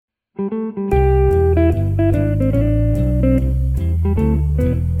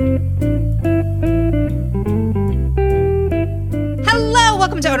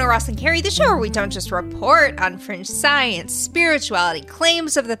Welcome to Ona, Ross, and Carrie, the show where we don't just report on fringe science, spirituality,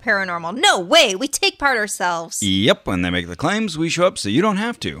 claims of the paranormal. No way, we take part ourselves. Yep, when they make the claims, we show up so you don't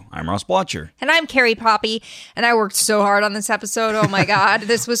have to. I'm Ross Blotcher. And I'm Carrie Poppy, and I worked so hard on this episode. Oh my God,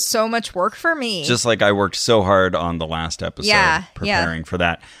 this was so much work for me. Just like I worked so hard on the last episode preparing for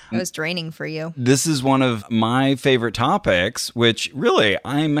that. It was draining for you. This is one of my favorite topics, which really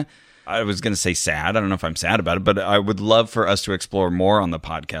I was going to say sad. I don't know if I'm sad about it, but I would love for us to explore more on the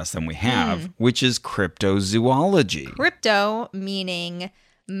podcast than we have, which is cryptozoology. Crypto meaning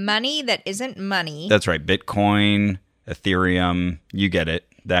money that isn't money. That's right. Bitcoin, Ethereum, you get it.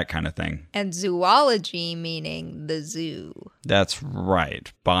 That kind of thing. And zoology meaning the zoo. That's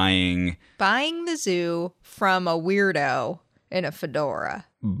right. Buying the zoo from a weirdo in a fedora.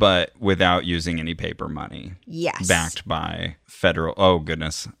 But without using any paper money. Yes. Backed by federal. Oh,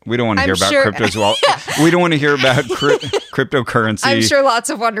 goodness. We don't want to hear about cryptozoology. We don't want to hear about cryptocurrency. I'm sure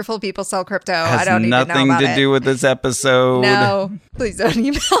lots of wonderful people sell crypto. I don't even know about it. Has nothing to do with this episode. No, please don't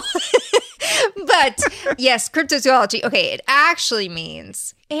email. But yes, cryptozoology. Okay, it actually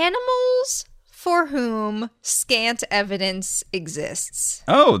means animals for whom scant evidence exists.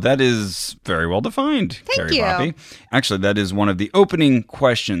 Oh, that is very well defined, Thank you. Poppy. Actually, that is one of the opening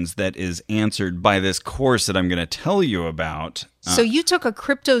questions that is answered by this course that I'm going to tell you about. So you took a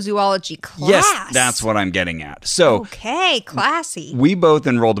cryptozoology class? Yes, that's what I'm getting at. So, okay, classy. We both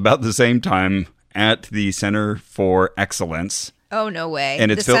enrolled about the same time at the Center for Excellence. Oh, no way.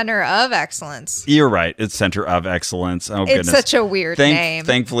 And it's the Center of Excellence. You're right. It's Center of Excellence. Oh, goodness. It's such a weird name.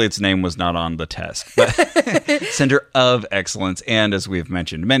 Thankfully, its name was not on the test. But Center of Excellence. And as we've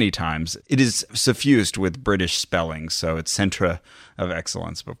mentioned many times, it is suffused with British spelling. So it's Center of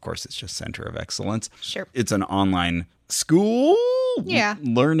Excellence. But of course, it's just Center of Excellence. Sure. It's an online school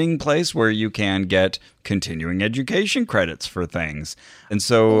learning place where you can get continuing education credits for things. And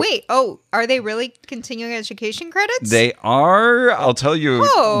so wait, are they really continuing education credits? They are. I'll tell you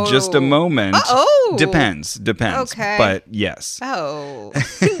just a moment. Depends. Okay. But yes.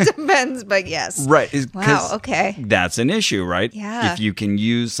 Depends, but yes. Right. Wow, okay. That's an issue, right? Yeah. If you can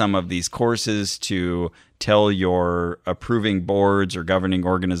use some of these courses to tell your approving boards or governing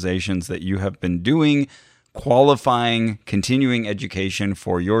organizations that you have been doing qualifying continuing education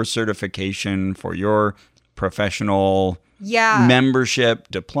for your certification, for your professional membership,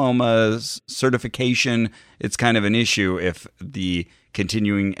 diplomas, certification, it's kind of an issue if the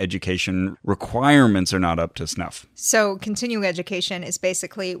continuing education requirements are not up to snuff. So continuing education is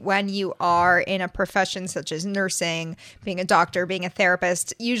basically when you are in a profession such as nursing, being a doctor, being a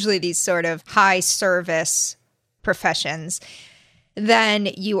therapist, usually these sort of high service professions, then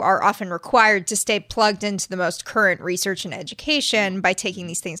you are often required to stay plugged into the most current research and education by taking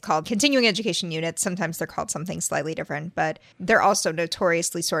these things called continuing education units. Sometimes they're called something slightly different, but they're also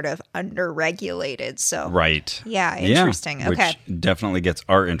notoriously sort of under-regulated. So, right. Yeah, interesting. Okay. Which definitely gets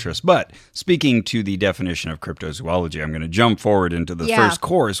our interest. But speaking to the definition of cryptozoology, I'm going to jump forward into the first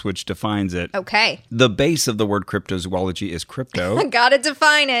course, which defines it. Okay. The base of the word cryptozoology is crypto. Gotta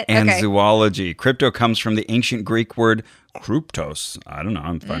define it. And zoology. Crypto comes from the ancient Greek word kryptos, I don't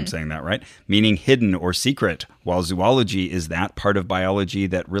know if I'm saying that right, meaning hidden or secret, while zoology is that part of biology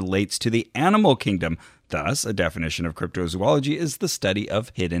that relates to the animal kingdom. Thus, a definition of cryptozoology is the study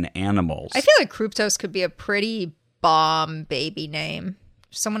of hidden animals. I feel like Kryptos could be a pretty bomb baby name.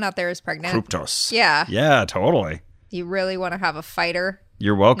 If someone out there is pregnant. Kryptos. Yeah. Yeah, totally. You really want to have a fighter?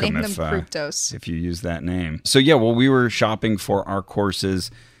 You're welcome Name them Kryptos. If you use that name. So yeah, while we were shopping for our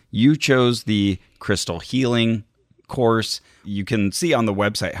courses, you chose the Crystal Healing course. You can see on the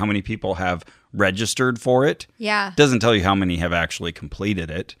website how many people have registered for it. Yeah. Doesn't tell you how many have actually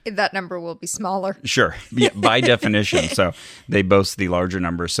completed it. That number will be smaller. Sure. Yeah, by definition. So they boast the larger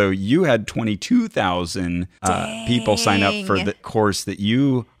number. So you had 22,000 people sign up for the course that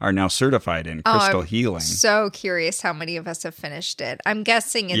you are now certified in, Crystal Healing. So curious how many of us have finished it. I'm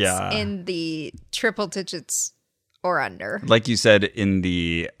guessing it's in the triple digits or under. Like you said in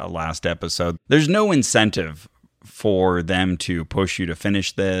the last episode, there's no incentive for them to push you to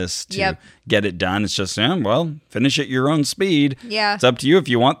finish this, to get it done. It's just, finish at your own speed. Yeah. It's up to you if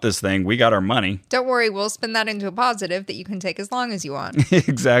you want this thing. We got our money. Don't worry, we'll spin that into a positive that you can take as long as you want.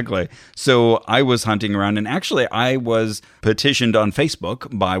 Exactly. So I was hunting around, and actually I was petitioned on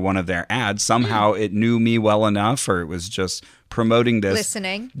Facebook by one of their ads. Somehow it knew me well enough, or it was just promoting this.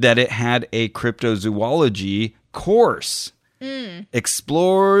 Listening. That it had a cryptozoology course.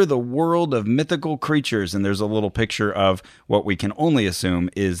 Explore the world of mythical creatures. And there's a little picture of what we can only assume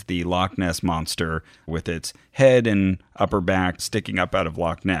is the Loch Ness Monster with its head and upper back sticking up out of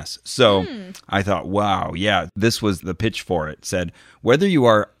Loch Ness. So I thought, wow, yeah, this was the pitch for it. It said, whether you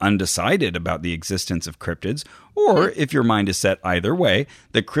are undecided about the existence of cryptids, or if your mind is set either way,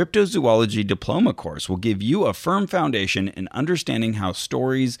 the Cryptozoology Diploma course will give you a firm foundation in understanding how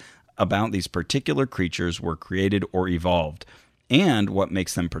stories about these particular creatures were created or evolved, and what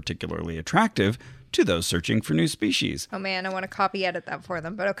makes them particularly attractive to those searching for new species. Oh man, I want to copy edit that for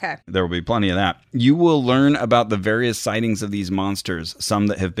them, but okay. There will be plenty of that. You will learn about the various sightings of these monsters, some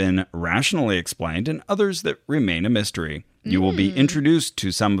that have been rationally explained and others that remain a mystery. You will be introduced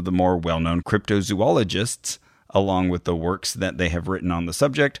to some of the more well-known cryptozoologists, along with the works that they have written on the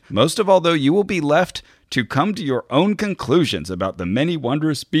subject. Most of all, though, you will be left to come to your own conclusions about the many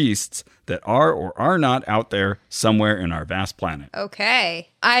wondrous beasts that are or are not out there somewhere in our vast planet. Okay.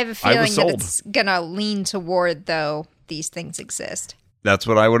 I have a feeling that it's going to lean toward, though, these things exist. That's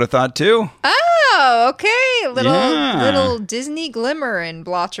what I would have thought, too. Oh, okay. Little Disney glimmer in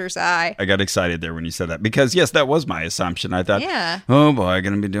Blotcher's eye. I got excited there when you said that because, yes, that was my assumption. I thought, oh boy, I'm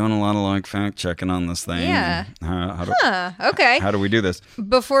going to be doing a lot of like fact checking on this thing. Yeah. Okay. How do we do this?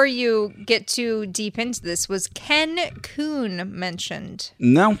 Before you get too deep into this, was Ken Kuhn mentioned?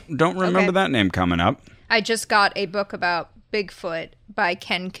 No, don't remember that name coming up. I just got a book about Bigfoot by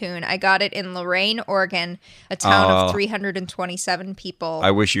Ken Kuhn. I got it in Lorain, Oregon, a town of 327 people.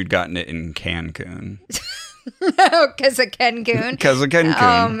 I wish you'd gotten it in Cancun. Because of Ken Kuhn? Because of Ken Kuhn.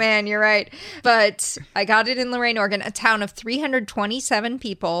 Oh, man, you're right. But I got it in Lorain, Oregon, a town of 327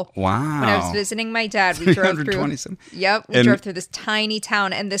 people. Wow. When I was visiting my dad, we drove through. Yep, we drove through this tiny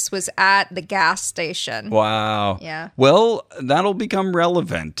town, and this was at the gas station. Wow. Yeah. Well, that'll become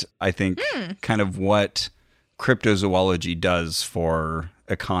relevant, I think, kind of what cryptozoology does for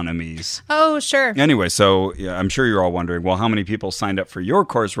economies. Oh, sure. Anyway, so yeah, I'm sure you're all wondering, well, how many people signed up for your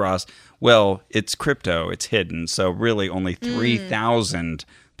course, Ross? Well, it's crypto, it's hidden. So really only 3,000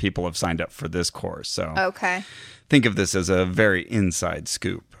 people have signed up for this course. So okay. Think of this as a very inside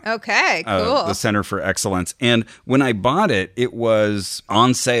scoop. Okay, cool. The Center for Excellence. And when I bought it, it was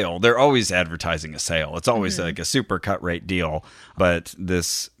on sale. They're always advertising a sale. It's always like a super cut rate deal. But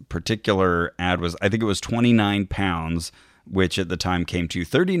this particular ad was, I think it was 29 pounds, which at the time came to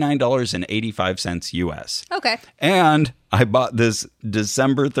 $39.85 US. Okay. And I bought this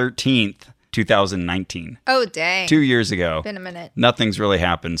December 13th, 2019. Oh, dang. 2 years ago. Been a minute. Nothing's really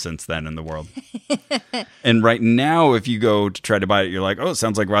happened since then in the world. And right now, if you go to try to buy it, you're like, oh, it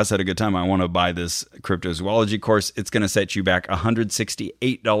sounds like Ross had a good time. I want to buy this cryptozoology course. It's going to set you back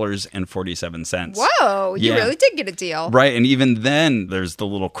 $168.47. Whoa, you really did get a deal. Right. And even then, there's the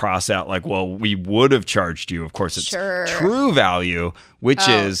little cross out like, well, we would have charged you. Of course, it's true value, which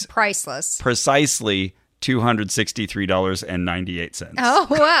is priceless. Precisely $263.98. Oh,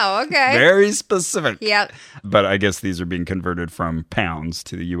 wow. Okay. Very specific. Yep. But I guess these are being converted from pounds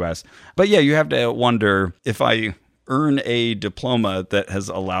to the US. But yeah, you have to wonder if I earn a diploma that has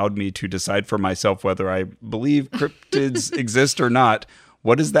allowed me to decide for myself whether I believe cryptids exist or not.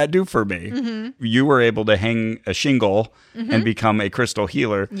 What does that do for me? Mm-hmm. You were able to hang a shingle and become a crystal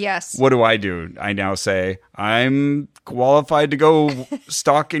healer. Yes. What do? I now say, I'm qualified to go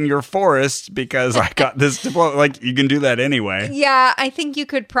stalk in your forest because I got this diploma. Like, you can do that anyway. Yeah, I think you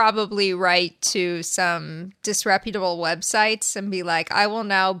could probably write to some disreputable websites and be like, I will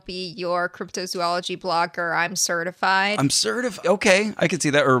now be your cryptozoology blogger. I'm certified. I'm certified. Okay, I could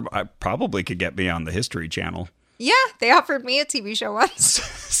see that. Or I probably could get me on the History Channel. Yeah, they offered me a TV show once.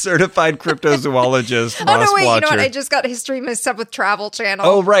 Certified cryptozoologist. Oh, no, wait, you know what? I just got history mixed up with Travel Channel.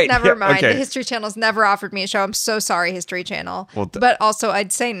 Oh, right. Never mind. Okay. The History Channel's never offered me a show. I'm so sorry, History Channel. Well, but also,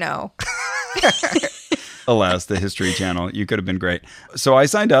 I'd say no. Alas, the History Channel. You could have been great. So I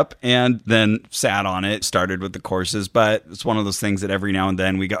signed up and then sat on it, started with the courses. But it's one of those things that every now and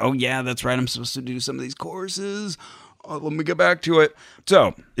then we go, oh, yeah, that's right. I'm supposed to do some of these courses. Let me get back to it.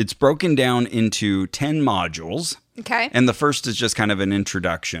 So it's broken down into 10 modules. Okay. And the first is just kind of an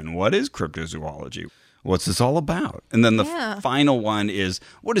introduction. What is cryptozoology? What's this all about? And then the final one is,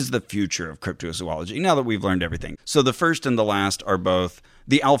 what is the future of cryptozoology now that we've learned everything? So the first and the last are both,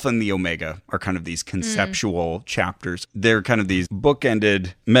 the alpha and the omega are kind of these conceptual chapters. They're kind of these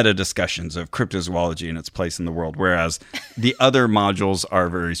bookended meta discussions of cryptozoology and its place in the world, whereas the other modules are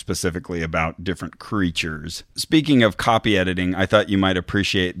very specifically about different creatures. Speaking of copy editing, I thought you might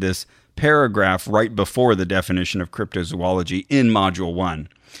appreciate this paragraph right before the definition of cryptozoology in Module 1.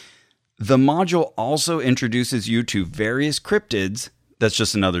 The module also introduces you to various cryptids That's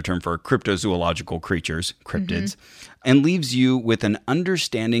just another term for cryptozoological creatures, cryptids, and leaves you with an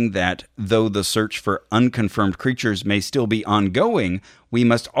understanding that though the search for unconfirmed creatures may still be ongoing, we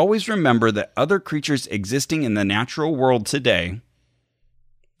must always remember that other creatures existing in the natural world today.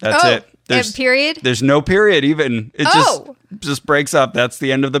 That's it. Period? There's no period even. It just breaks up. That's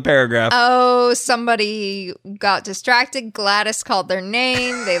the end of the paragraph. Oh, somebody got distracted. Gladys called their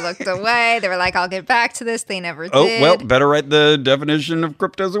name. They looked away. They were like, I'll get back to this. They never did. Oh, well, better write the definition of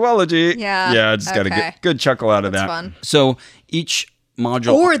cryptozoology. Yeah. Yeah, I just got a good chuckle out of That's that. fun. So each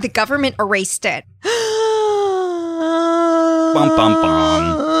module... Or the government erased it. Bum, bum,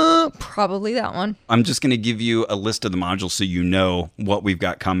 bum. Probably that one. I'm just going to give you a list of the modules so you know what we've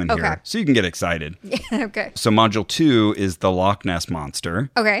got coming here. So you can get excited. Okay. So module 2 is the Loch Ness Monster.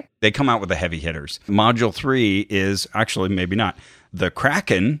 Okay. They come out with the heavy hitters. Module 3 is, actually maybe not, the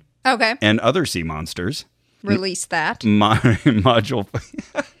Kraken Okay. and other sea monsters. Release that. Module...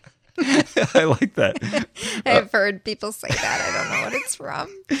 I like that. I've heard people say that. I don't know what it's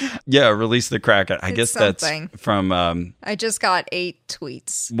from. Yeah, release the Kraken. I guess something. That's from... I just got 8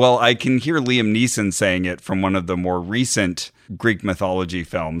 tweets. well, I can hear Liam Neeson saying it from one of the more recent Greek mythology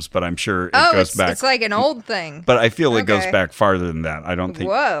films, but I'm sure it goes back... it's like an old thing. But I feel it goes Okay. back farther than that. I don't think...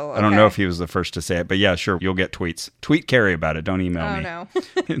 Whoa, I don't know okay. if he was the first to say it, but yeah, sure, you'll get tweets. Tweet Carrie about it. Don't email me. Oh, no.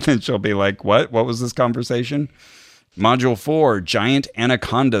 And then she'll be like, what? What was this conversation? Module 4, Giant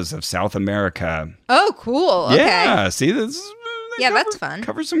Anacondas of South America. Oh, cool. Okay. Yeah, see, That's fun.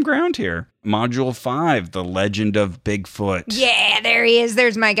 Cover some ground here. Module 5, The Legend of Bigfoot. Yeah, there he is.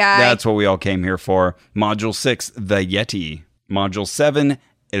 There's my guy. That's what we all came here for. Module 6, The Yeti. Module 7,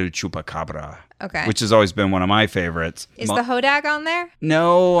 El Chupacabra. Okay. Which has always been one of my favorites. Is the Hodag on there?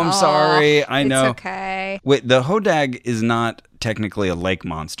 No, I'm sorry. I know. It's okay. Wait, the Hodag is not technically a lake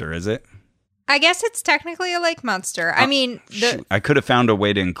monster, is it? I guess it's technically a lake monster. I mean, Shoot, I could have found a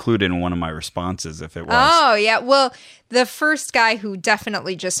way to include it in one of my responses if it was. Oh, yeah. Well, the first guy who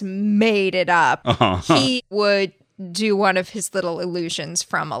definitely just made it up, he would do one of his little illusions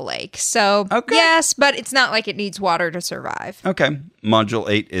from a lake. So, yes, but it's not like it needs water to survive. Okay. Module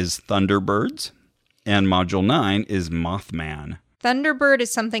 8 is Thunderbirds, and Module 9 is Mothman. Thunderbird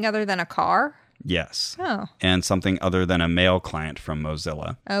is something other than a car? Yes. Oh. And something other than a mail client from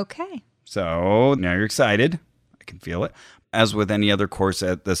Mozilla. Okay. So now you're excited. I can feel it. As with any other course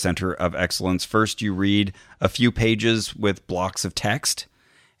at the Center of Excellence, first you read a few pages with blocks of text.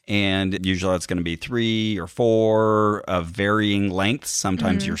 And usually that's going to be 3 or 4 of varying lengths.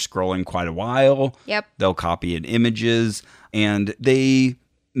 Sometimes you're scrolling quite a while. Yep. They'll copy in images. And they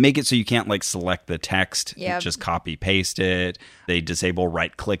make it so you can't like select the text. Yep. Just copy paste it. They disable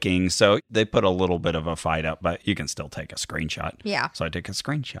right clicking. So they put a little bit of a fight up, but you can still take a screenshot. Yeah. So I take a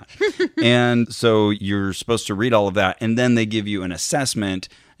screenshot. And so you're supposed to read all of that. And then they give you an assessment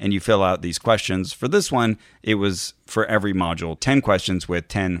and you fill out these questions. For this one, it was for every module, 10 questions with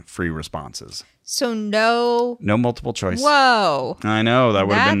 10 free responses. So no multiple choice. Whoa. I know, that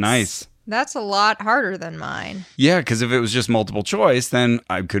would have been nice. That's a lot harder than mine. Yeah, because if it was just multiple choice, then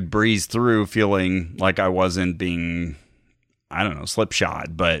I could breeze through feeling like I wasn't being, I don't know,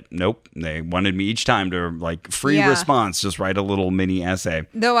 slipshod. But nope, they wanted me each time to like free response, just write a little mini essay.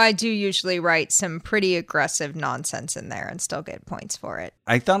 Though I do usually write some pretty aggressive nonsense in there and still get points for it.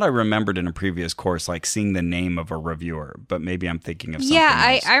 I thought I remembered in a previous course, like seeing the name of a reviewer, but maybe I'm thinking of something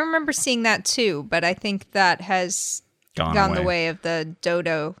else. I remember seeing that too, but I think that has gone the way of the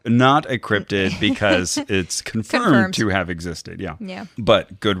dodo. Not a cryptid because it's confirmed to have existed. Yeah. Yeah.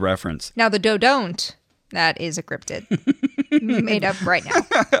 But good reference. Now the dodon't, that is a cryptid. Made up right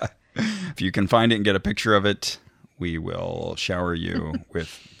now. If you can find it and get a picture of it, we will shower you with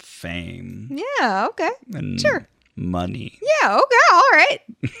fame. Yeah, okay. And sure. Money. Yeah, okay, all right.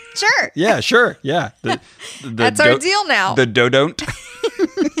 Sure. Yeah, sure. Yeah. That's our deal now. The dodon't.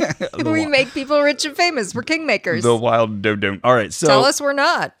 We make people rich and famous. We're kingmakers. The wild dodon't. All right, so tell us we're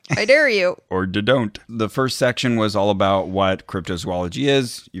not. I dare you. Or dodon't. The first section was all about what cryptozoology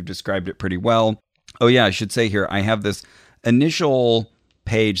is. You've described it pretty well. Oh yeah, I should say here, I have this initial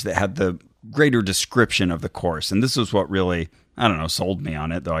page that had the greater description of the course. And this is what really, I don't know, sold me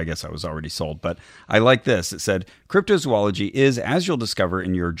on it, though I guess I was already sold. But I like this. It said, cryptozoology is, as you'll discover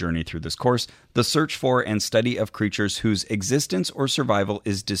in your journey through this course, the search for and study of creatures whose existence or survival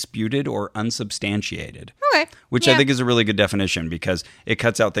is disputed or unsubstantiated. Okay. Which I think is a really good definition because it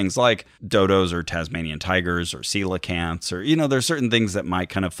cuts out things like dodos or Tasmanian tigers or coelacanths or, you know, there's certain things that might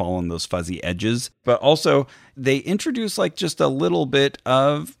kind of fall on those fuzzy edges. But also they introduce like just a little bit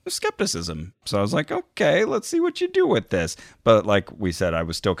of skepticism. So I was like, okay, let's see what you do with this. But like we said, I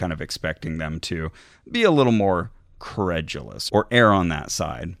was still kind of expecting them to be a little more credulous or err on that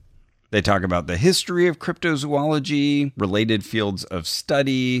side. They talk about the history of cryptozoology, related fields of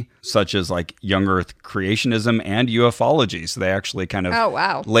study, such as like young Earth creationism and ufology. So they actually kind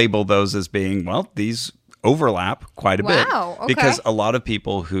of label those as being, well, these overlap quite a bit. Okay. Because a lot of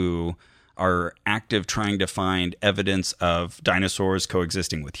people who are active trying to find evidence of dinosaurs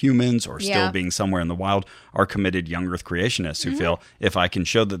coexisting with humans or still being somewhere in the wild are committed young Earth creationists who feel, if I can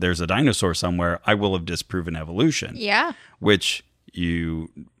show that there's a dinosaur somewhere, I will have disproven evolution. Yeah. Which you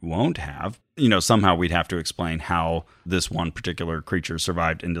won't have. You know, somehow we'd have to explain how this one particular creature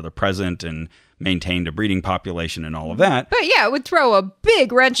survived into the present and maintained a breeding population and all of that. But yeah, it would throw a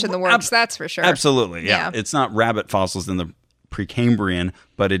big wrench in the works, that's for sure. Absolutely, yeah. It's not rabbit fossils in the Precambrian,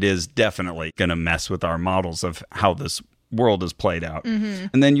 but it is definitely going to mess with our models of how this world is played out.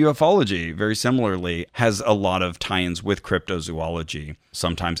 And then ufology, very similarly, has a lot of tie-ins with cryptozoology.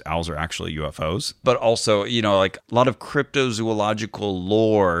 Sometimes owls are actually UFOs, but also, you know, like a lot of cryptozoological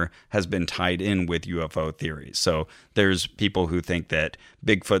lore has been tied in with UFO theories. So there's people who think that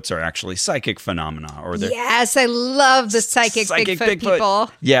Bigfoots are actually psychic phenomena, or they're yes, I love the psychic Bigfoot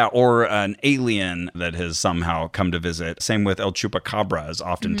people. Yeah, or an alien that has somehow come to visit. Same with El Chupacabra is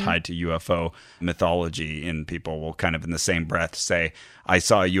often tied to UFO mythology, and people will kind of in the same breath say, I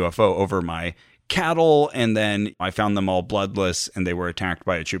saw a UFO over my cattle, and then I found them all bloodless, and they were attacked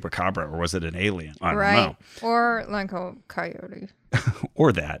by a chupacabra, or was it an alien? I don't know. Or like a coyote.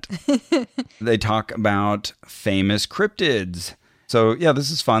 Or that. They talk about famous cryptids. So yeah, this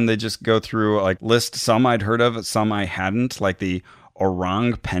is fun. They just go through, like, list some I'd heard of, some I hadn't, like the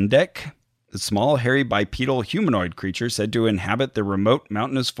orang pendek, a small, hairy, bipedal humanoid creature said to inhabit the remote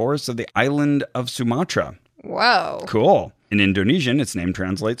mountainous forests of the island of Sumatra. Whoa. Cool. In Indonesian, its name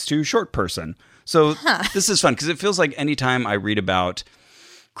translates to short person. So this is fun because it feels like anytime I read about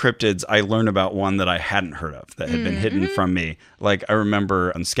cryptids, I learn about one that I hadn't heard of that had been hidden from me. Like I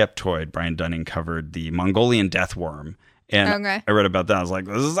remember on Skeptoid, Brian Dunning covered the Mongolian death worm. And I read about that. I was like,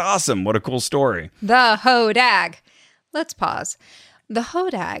 this is awesome. What a cool story. The hodag. Let's pause. The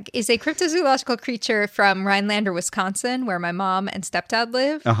hodag is a cryptozoological creature from Rhinelander, Wisconsin, where my mom and stepdad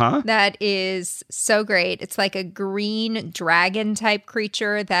live. That is so great. It's like a green dragon type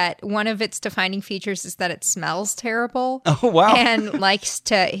creature that one of its defining features is that it smells terrible. Oh, wow. And likes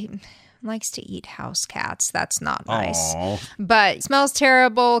to eat house cats. That's not nice. Aww. But smells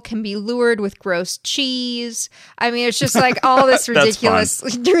terrible, can be lured with gross cheese. I mean, it's just like all this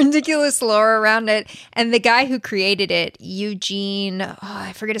ridiculous lore around it. And the guy who created it, Eugene,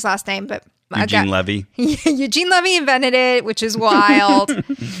 I forget his last name, but Eugene Levy. Eugene Levy invented it, which is wild.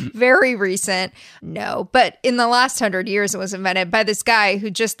 Very recent. No, but in the last 100 years, it was invented by this guy who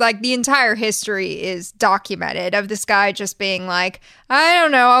just, like, the entire history is documented of this guy just being like, I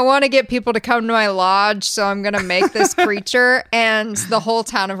don't know, I want to get people to come to my lodge, so I'm going to make this creature. And the whole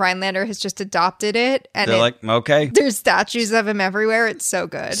town of Rhinelander has just adopted it. And they're like, okay. There's statues of him everywhere. It's so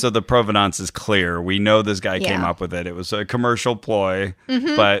good. So the provenance is clear. We know this guy came up with it. It was a commercial ploy,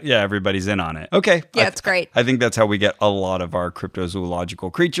 but yeah, everybody's in on it. Okay. Yeah, it's great. I think that's how we get a lot of our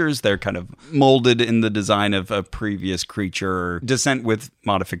cryptozoological creatures. They're kind of molded in the design of a previous creature, descent with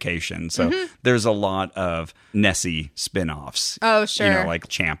modification. So there's a lot of Nessie spin-offs. Oh, sure. You know, like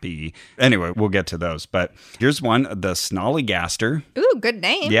Champy. Anyway, we'll get to those. But here's one, the Snollygaster. Ooh, good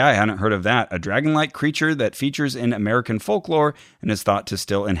name. Yeah, I hadn't heard of that. A dragon-like creature that features in American folklore and is thought to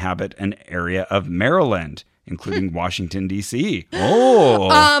still inhabit an area of Maryland, including Washington, D.C. Oh.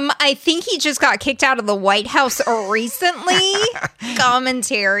 I think he just got kicked out of the White House recently.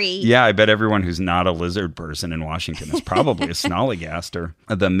 Commentary. Yeah, I bet everyone who's not a lizard person in Washington is probably a Snollygaster.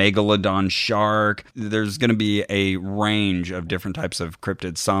 The Megalodon shark. There's going to be a range of different types of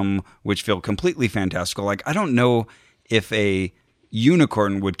cryptids, some which feel completely fantastical. Like, I don't know if a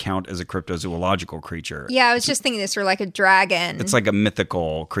unicorn would count as a cryptozoological creature. Yeah, I was just thinking this, or like a dragon. It's like a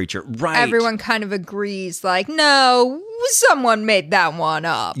mythical creature. Right. Everyone kind of agrees, like, no, someone made that one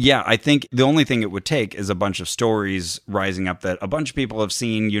up. Yeah, I think the only thing it would take is a bunch of stories rising up that a bunch of people have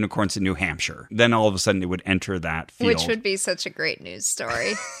seen unicorns in New Hampshire. Then all of a sudden it would enter that field. Which would be such a great news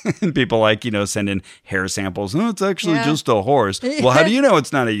story. And people like, send in hair samples. Oh, it's actually just a horse. Well, how do you know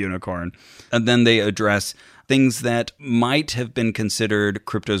it's not a unicorn? And then they address things that might have been considered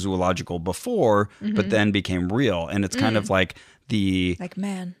cryptozoological before, but then became real. And it's kind of like like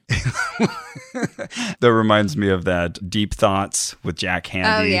man. That reminds me of that Deep Thoughts with Jack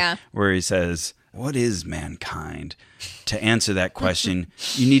Handy, where he says, what is mankind? To answer that question,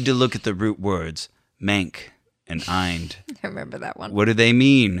 you need to look at the root words, mank and eind. I remember that one. What do they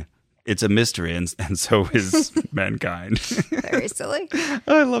mean? it's a mystery, and so is mankind. Very silly.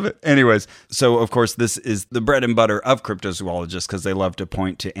 I love it. Anyways, so of course, this is the bread and butter of cryptozoologists because they love to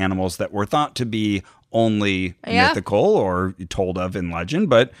point to animals that were thought to be only mythical or told of in legend,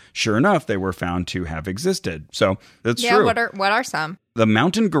 but sure enough, they were found to have existed. So that's true. What are some? The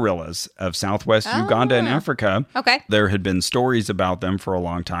mountain gorillas of southwest Uganda and Africa. Okay. There had been stories about them for a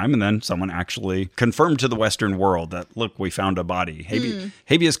long time, and then someone actually confirmed to the Western world that, look, we found a body.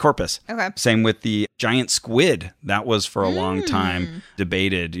 Habeas corpus. Okay. Same with the giant squid. That was for a long time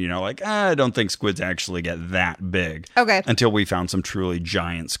debated, like, I don't think squids actually get that big. Okay. Until we found some truly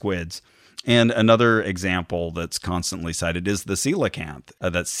giant squids. And another example that's constantly cited is the coelacanth.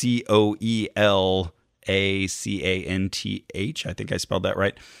 That's Coelacanth. I think I spelled that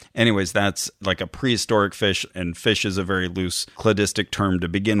right. Anyways, that's like a prehistoric fish, and fish is a very loose cladistic term to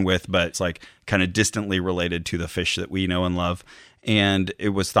begin with, but it's like kind of distantly related to the fish that we know and love. And it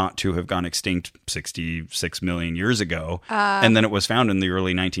was thought to have gone extinct 66 million years ago. And then it was found in the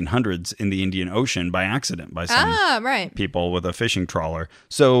early 1900s in the Indian Ocean by accident by some people with a fishing trawler.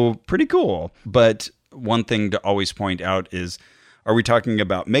 So pretty cool. But one thing to always point out is, are we talking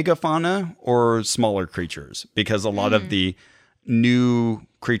about megafauna or smaller creatures? Because a lot of the new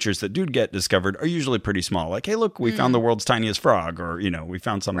creatures that do get discovered are usually pretty small. Like, hey, look, we found the world's tiniest frog, or, we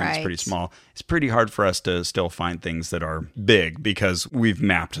found something that's pretty small. It's pretty hard for us to still find things that are big because we've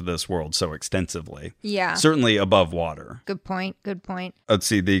mapped this world so extensively. Yeah. Certainly above water. Good point. Let's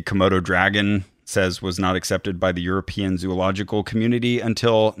see, the Komodo dragon says was not accepted by the European zoological community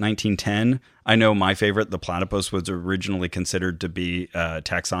until 1910. I know my favorite, the platypus, was originally considered to be a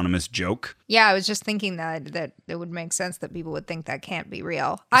taxonomist joke. Yeah, I was just thinking that it would make sense that people would think that can't be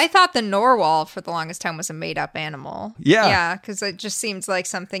real. I thought the narwhal for the longest time was a made-up animal. Yeah. Yeah, because it just seems like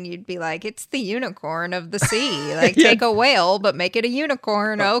something you'd be like, it's the unicorn of the sea. Like, take a whale, but make it a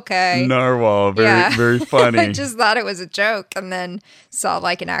unicorn. Okay. Narwhal, very funny. I just thought it was a joke, and then saw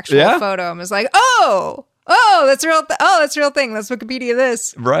like an actual photo and was like, oh, that's real. That's a real thing. Let's Wikipedia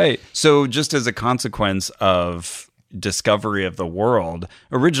this. Right. So just as a consequence of discovery of the world,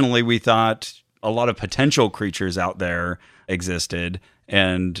 originally we thought a lot of potential creatures out there existed,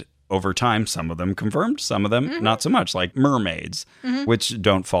 and over time, some of them confirmed, some of them not so much, like mermaids, which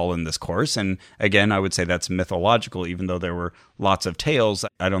don't fall in this course. And again, I would say that's mythological, even though there were lots of tales.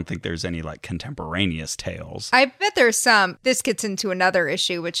 I don't think there's any like contemporaneous tales. I bet there's some. This gets into another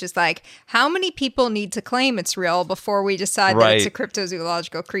issue, which is like, how many people need to claim it's real before we decide that it's a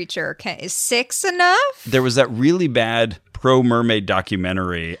cryptozoological creature? Is 6 enough? There was that really bad pro-mermaid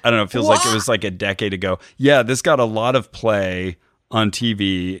documentary. I don't know, it feels like it was like a decade ago. Yeah, this got a lot of play on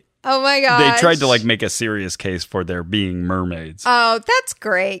TV. Oh my god! They tried to like make a serious case for there being mermaids. Oh, that's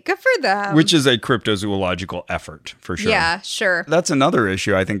great. Good for them. Which is a cryptozoological effort, for sure. Yeah, sure. That's another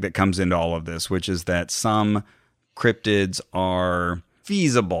issue I think that comes into all of this, which is that some cryptids are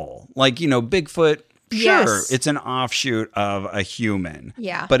feasible. Like, Bigfoot, sure, it's an offshoot of a human.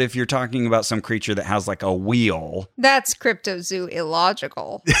 Yeah. But if you're talking about some creature that has like a wheel... That's cryptozoo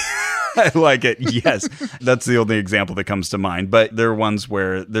illogical. I like it. Yes. That's the only example that comes to mind. But there are ones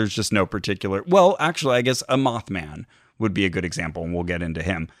where there's just no particular... Well, actually, I guess a Mothman would be a good example, and we'll get into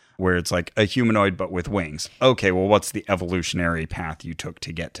him, where it's like a humanoid but with wings. Okay, well, what's the evolutionary path you took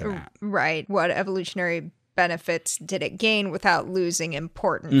to get to that? Right. What evolutionary benefits did it gain without losing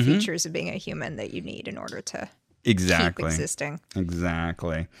important features of being a human that you need in order to... keep existing.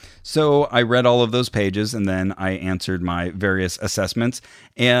 Exactly. So I read all of those pages, and then I answered my various assessments,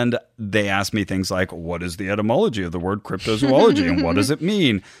 and they asked me things like, what is the etymology of the word cryptozoology, and what does it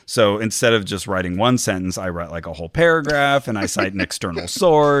mean? So instead of just writing one sentence, I write like a whole paragraph, and I cite an external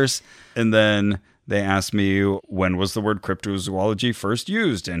source, and then... They asked me, when was the word cryptozoology first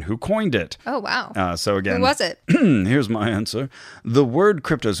used and who coined it? Oh, wow. So again, who was it? Here's my answer. The word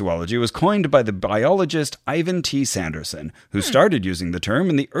cryptozoology was coined by the biologist Ivan T. Sanderson, who started using the term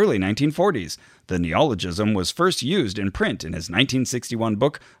in the early 1940s. The neologism was first used in print in his 1961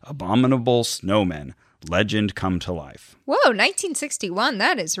 book, Abominable Snowmen. Legend come to life. Whoa, 1961.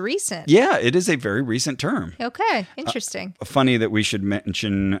 That is recent. Yeah, it is a very recent term. Okay, interesting. Funny that we should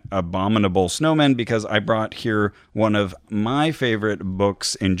mention Abominable Snowmen, because I brought here one of my favorite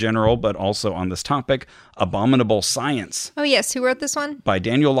books in general, but also on this topic, Abominable Science. Oh, yes. Who wrote this one? By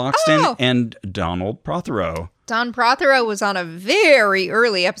Daniel Loxton and Donald Prothero. Don Prothero was on a very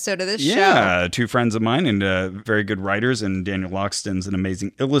early episode of this show. Yeah, two friends of mine and very good writers, and Daniel Loxton's an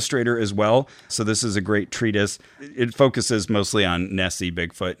amazing illustrator as well. So this is a great treatise. It focuses mostly on Nessie,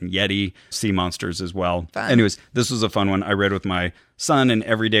 Bigfoot, and Yeti, sea monsters as well. Fun. Anyways, this was a fun one. I read with my son, and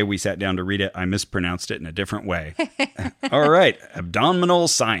every day we sat down to read it, I mispronounced it in a different way. All right, abdominal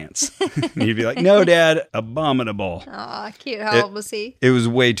science. And he'd be like, no, Dad, abominable. Aw, cute. How old was he? It was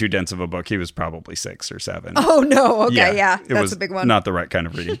way too dense of a book. He was probably 6 or 7. Oh, no. Okay, yeah. It That's was a big one. not the right kind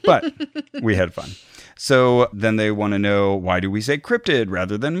of reading, but we had fun. So then they want to know, why do we say cryptid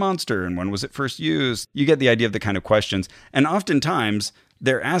rather than monster? And when was it first used? You get the idea of the kind of questions. And oftentimes,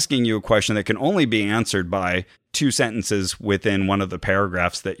 they're asking you a question that can only be answered by 2 sentences within one of the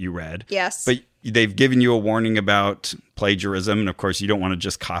paragraphs that you read. Yes. But they've given you a warning about plagiarism. And of course, you don't want to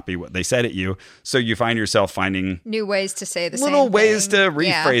just copy what they said at you. So you find yourself finding new ways to say the same little ways thing. to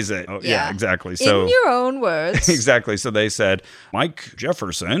rephrase it. Oh, yeah, exactly. So, in your own words. Exactly. So they said, Mike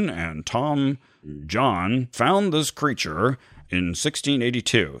Jefferson and Tom John found this creature in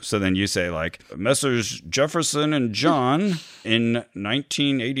 1682. So then you say, like, Messrs. Jefferson and John in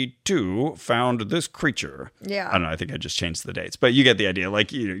 1982 found this creature. Yeah. I don't know. I think I just changed the dates. But you get the idea.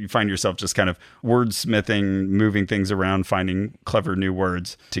 Like, you find yourself just kind of wordsmithing, moving things around, finding clever new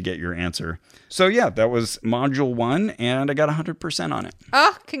words to get your answer. So, yeah, that was Module 1, and I got 100% on it.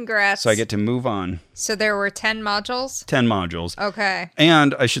 Oh, congrats. So I get to move on. So there were 10 modules? 10 modules. Okay.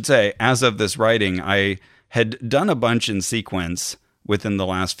 And I should say, as of this writing, I had done a bunch in sequence within the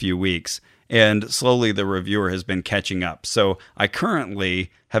last few weeks, and slowly the reviewer has been catching up. So I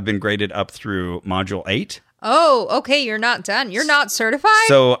currently have been graded up through Module 8. Oh, okay. You're not done. You're not certified?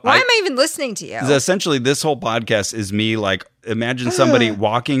 So why am I even listening to you? Essentially, this whole podcast is me, like, imagine somebody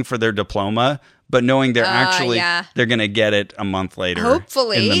walking for their diploma, but knowing they're they're going to get it a month later.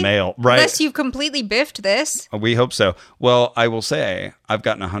 Hopefully. In the mail. Right. Unless you've completely biffed this. We hope so. Well, I will say I've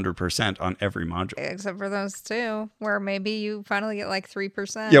gotten 100% on every module. Except for those 2, where maybe you finally get like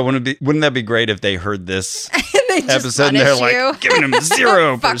 3%. Yeah, wouldn't that be great if they heard this they just episode and they're like, giving him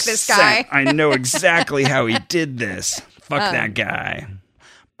 0%. Fuck this guy. I know exactly how he did this. Fuck that guy.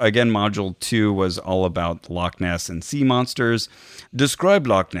 Again, Module 2 was all about Loch Ness and sea monsters. Describe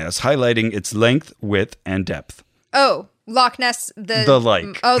Loch Ness, highlighting its length, width, and depth. Oh, Loch Ness, the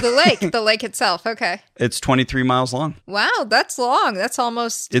lake. Oh, the lake. The lake itself. Okay. It's 23 miles long. Wow, that's long. That's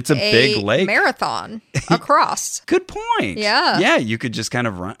almost It's a big lake. Marathon across. Good point. Yeah. Yeah, you could just kind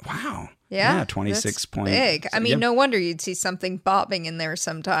of run. Wow. Yeah, 26 points. Big. I mean, no wonder you'd see something bobbing in there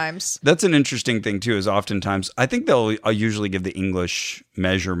sometimes. That's an interesting thing, too, is oftentimes, I think they'll usually give the English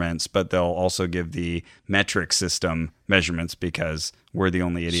measurements, but they'll also give the metric system measurements because we're the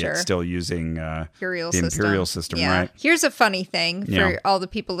only idiots still using the imperial system, right? Here's a funny thing for all the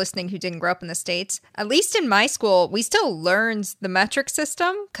people listening who didn't grow up in the States. At least in my school, we still learned the metric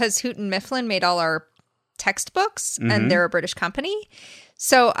system because Houghton Mifflin made all our textbooks, and they're a British company.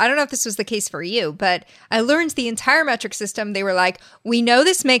 So I don't know if this was the case for you, but I learned the entire metric system. They were like, we know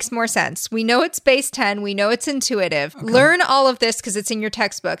this makes more sense. We know it's base 10. We know it's intuitive. Okay. Learn all of this because it's in your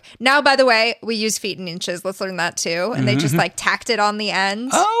textbook. Now, by the way, we use feet and inches. Let's learn that too. And they just like tacked it on the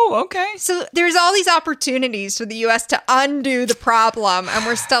end. Oh, okay. So there's all these opportunities for the U.S. to undo the problem. And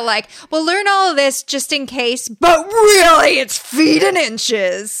we're still like, well, learn all of this just in case. But really, it's feet and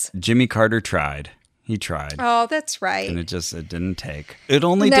inches. Jimmy Carter tried. He tried. Oh, that's right. And it didn't take. It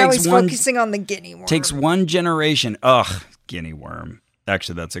only now takes he's focusing on the guinea worm. Takes one generation. Ugh, guinea worm.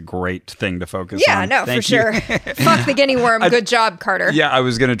 Actually, that's a great thing to focus on. Yeah, no, for sure. Fuck the guinea worm. Good job, Carter. Yeah, I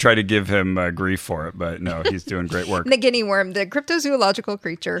was going to try to give him grief for it, but no, he's doing great work. The guinea worm, the cryptozoological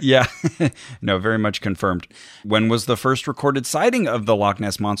creature. Yeah. No, very much confirmed. When was the first recorded sighting of the Loch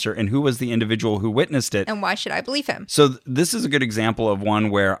Ness Monster, and who was the individual who witnessed it? And why should I believe him? So this is a good example of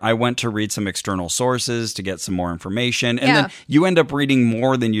one where I went to read some external sources to get some more information, and then you end up reading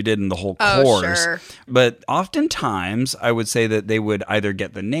more than you did in the whole course. Sure. But oftentimes, I would say that they would either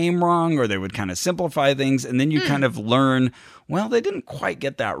get the name wrong or they would kind of simplify things, and then you kind of learn, well, they didn't quite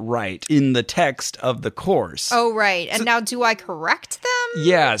get that right in the text of the course. Oh, right. And now do I correct them?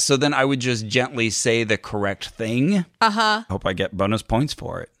 Yeah, so then I would just gently say the correct thing. Uh-huh. Hope I get bonus points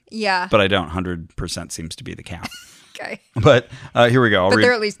for it. Yeah. But I don't. 100% seems to be the count. Okay. But here we go. But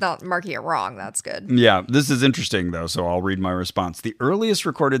they're at least not marking it wrong. That's good. Yeah, this is interesting, though, so I'll read my response. The earliest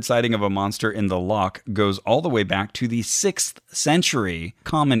recorded sighting of a monster in the loch goes all the way back to the 6th century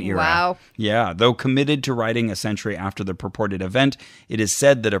Common Era. Wow. Yeah, though committed to writing a century after the purported event, it is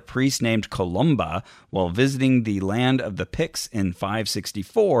said that a priest named Columba, while visiting the land of the Picts in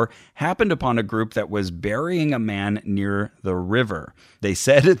 564, happened upon a group that was burying a man near the river. They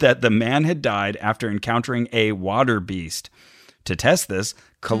said that the man had died after encountering a water beast. To test this,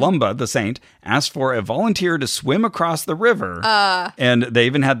 Columba, the saint, asked for a volunteer to swim across the river. And they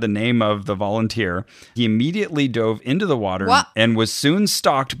even had the name of the volunteer. He immediately dove into the water and was soon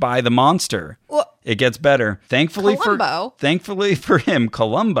stalked by the monster. Well, it gets better. Thankfully for him,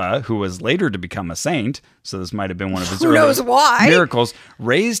 Columba, who was later to become a saint, so this might have been one of his Who knows why? miracles,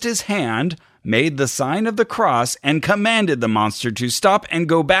 raised his hand, made the sign of the cross, and commanded the monster to stop and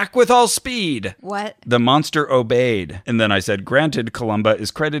go back with all speed. What? The monster obeyed. And then I said, granted, Columba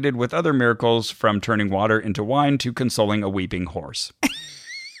is credited with other miracles, from turning water into wine to consoling a weeping horse.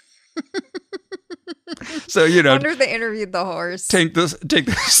 So, I wonder if they interviewed the horse. take this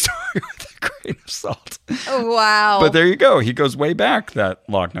story with a grain of salt. Oh, wow. But there you go. He goes way back, that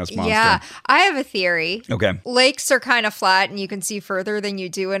Loch Ness monster. Yeah. I have a theory. Okay. Lakes are kind of flat and you can see further than you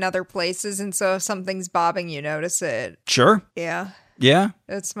do in other places. And so if something's bobbing, you notice it. Sure. Yeah. Yeah.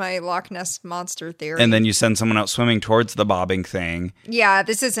 That's my Loch Ness monster theory. And then you send someone out swimming towards the bobbing thing. Yeah,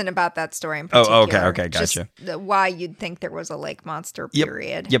 this isn't about that story in particular. Oh, okay, gotcha. Just why you'd think there was a lake monster,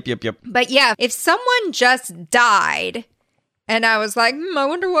 period. Yep. But yeah, if someone just died and I was like, I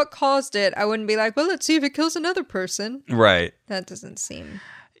wonder what caused it, I wouldn't be like, well, let's see if it kills another person. Right. That doesn't seem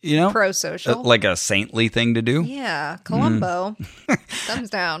pro-social. Like a saintly thing to do. Yeah, Columbo.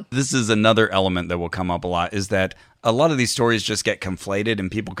 Thumbs down. This is another element that will come up a lot, is that a lot of these stories just get conflated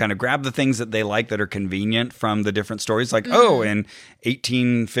and people kind of grab the things that they like that are convenient from the different stories. Like, oh, in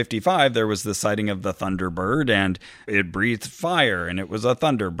 1855, there was the sighting of the Thunderbird and it breathed fire and it was a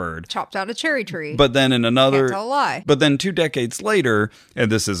Thunderbird. Chopped out a cherry tree. But then in another... Can't tell a lie. But then 2 decades later,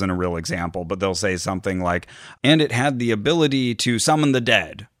 and this isn't a real example, but they'll say something like, and it had the ability to summon the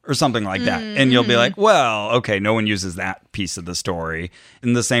dead. Or something like that. And you'll be like, well, okay, no one uses that piece of the story.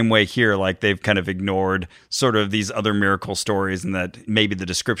 In the same way here, like they've kind of ignored sort of these other miracle stories, and that maybe the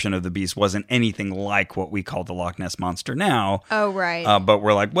description of the beast wasn't anything like what we call the Loch Ness Monster now. Oh, right. But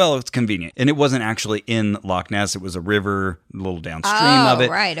we're like, well, it's convenient. And it wasn't actually in Loch Ness. It was a river a little downstream of it.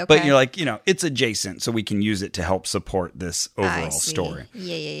 Right, okay. But you're like, it's adjacent, so we can use it to help support this overall story.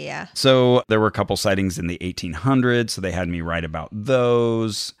 Yeah. So there were a couple sightings in the 1800s, so they had me write about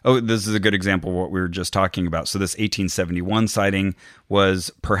those. Oh, this is a good example of what we were just talking about. So this 1871 sighting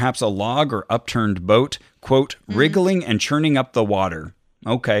was perhaps a log or upturned boat, quote, wriggling and churning up the water.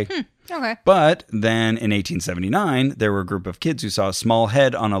 Okay. Okay. But then in 1879, there were a group of kids who saw a small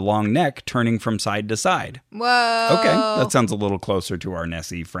head on a long neck turning from side to side. Whoa. Okay, that sounds a little closer to our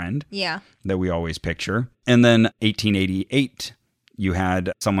Nessie friend. Yeah. That we always picture. And then 1888, you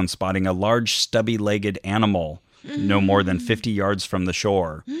had someone spotting a large stubby-legged animal no more than 50 yards from the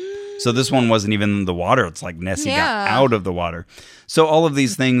shore. So this one wasn't even in the water. It's like Nessie got out of the water. So all of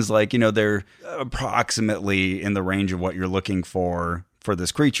these things, like, they're approximately in the range of what you're looking for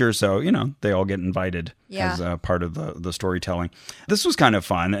this creature. So, they all get invited as a part of the storytelling. This was kind of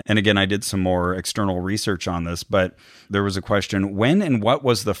fun. And again, I did some more external research on this, but there was a question, when and what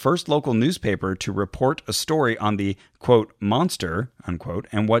was the first local newspaper to report a story on the, quote, monster, unquote,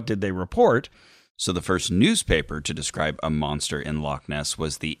 and what did they report? So the first newspaper to describe a monster in Loch Ness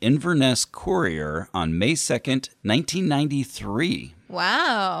was the Inverness Courier on May 2nd, 1993.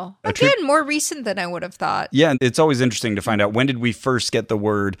 Wow. Again, more recent than I would have thought. Yeah, it's always interesting to find out, when did we first get the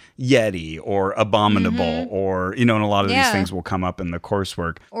word Yeti or abominable, or, and a lot of these things will come up in the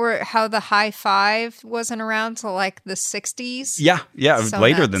coursework. Or how the high five wasn't around till like the 60s. Yeah, so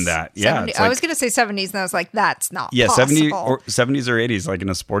later than that. Yeah. I was going to say 70s, and I was like, that's not possible. 70s or 80s, like in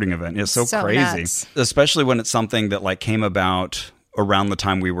a sporting event. It's so crazy. Nuts. Especially when it's something that like came about around the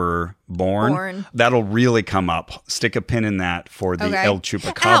time we were born. That'll really come up. Stick a pin in that for the El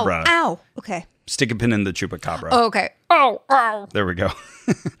Chupacabra. Ow. Okay. Stick a pin in the Chupacabra. Oh, okay. Ow. There we go.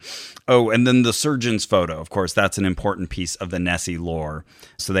 Oh, and then the surgeon's photo. Of course, that's an important piece of the Nessie lore.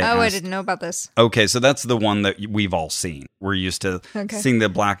 So they I didn't know about this. Okay, so that's the one that we've all seen. We're used to seeing the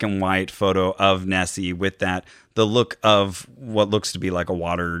black and white photo of Nessie with the look of what looks to be like a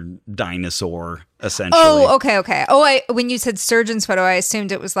water dinosaur, essentially. Oh, okay. Oh, when you said surgeon's photo, I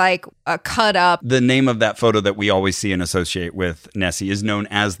assumed it was like a cut up. The name of that photo that we always see and associate with Nessie is known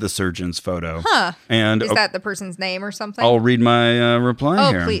as the surgeon's photo. Huh. And is that the person's name or something? I'll read my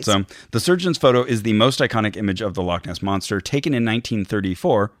reply here. Please. So, the surgeon's photo is the most iconic image of the Loch Ness Monster, taken in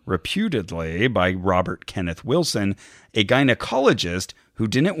 1934, reputedly by Robert Kenneth Wilson, a gynecologist who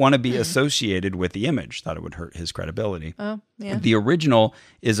didn't want to be associated with the image, thought it would hurt his credibility. Oh, yeah. The original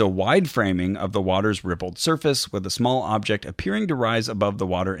is a wide framing of the water's rippled surface with a small object appearing to rise above the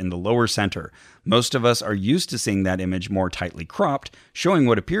water in the lower center. Most of us are used to seeing that image more tightly cropped, showing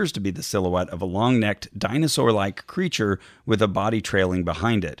what appears to be the silhouette of a long-necked, dinosaur-like creature with a body trailing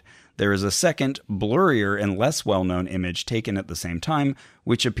behind it. There is a second, blurrier and less well-known image taken at the same time,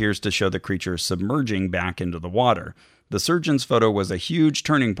 which appears to show the creature submerging back into the water. The surgeon's photo was a huge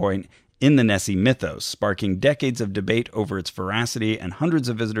turning point in the Nessie mythos, sparking decades of debate over its veracity and hundreds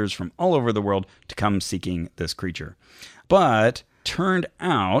of visitors from all over the world to come seeking this creature. But turned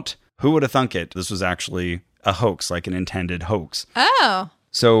out, who would have thunk it? This was actually a hoax, like an intended hoax. Oh.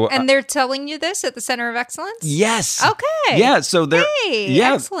 So, and they're telling you this at the Center of Excellence? Yes. Okay. Yeah. So they're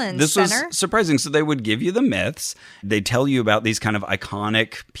excellent. This Center. was surprising. So they would give you the myths. They tell you about these kind of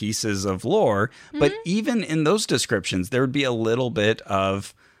iconic pieces of lore, but even in those descriptions, there would be a little bit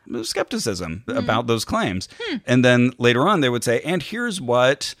of skepticism about those claims. And then later on, they would say, and here's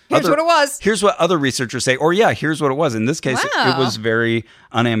what it was. Here's what other researchers say. Or here's what it was. In this case, Wow. it was very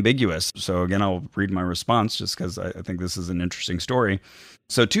unambiguous. So again, I'll read my response just because I think this is an interesting story.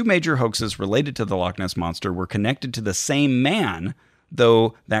 So 2 major hoaxes related to the Loch Ness Monster were connected to the same man,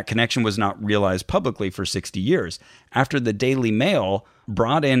 though that connection was not realized publicly for 60 years. After the Daily Mail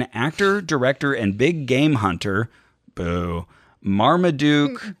brought in actor, director, and big game hunter, boo,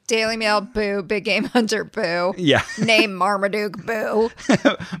 Marmaduke. Daily Mail, boo. Big Game Hunter, boo. Yeah. Name Marmaduke, boo.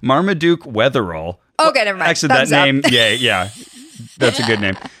 Marmaduke Wetherell. Okay, never mind. Actually, Thumbs that up. name, yeah. That's a good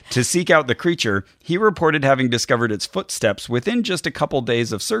name. To seek out the creature, he reported having discovered its footsteps within just a couple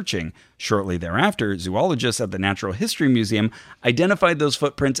days of searching. Shortly thereafter, zoologists at the Natural History Museum identified those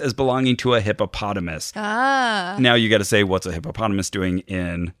footprints as belonging to a hippopotamus. Ah. Now you got to say, what's a hippopotamus doing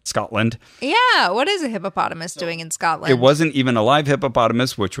in Scotland? Yeah, what is a hippopotamus doing in Scotland? It wasn't even a live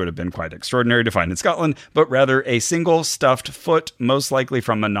hippopotamus, which would have been quite extraordinary to find in Scotland, but rather a single stuffed foot, most likely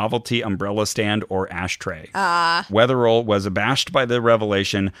from a novelty umbrella stand or ashtray. Wetherell was abashed by the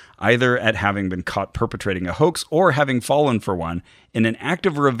revelation, either at having been caught perpetrating a hoax or having fallen for one. In an act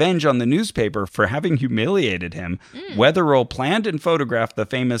of revenge on the newspaper for having humiliated him, Wetherell planned and photographed the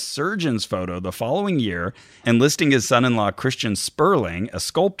famous surgeon's photo the following year, enlisting his son-in-law Christian Sperling, a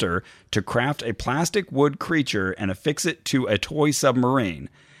sculptor, to craft a plastic wood creature and affix it to a toy submarine.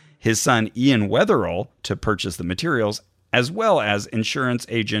 His son Ian Wetherell to purchase the materials, as well as insurance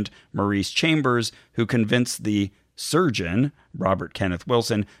agent Maurice Chambers, who convinced the surgeon, Robert Kenneth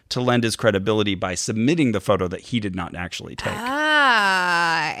Wilson, to lend his credibility by submitting the photo that he did not actually take.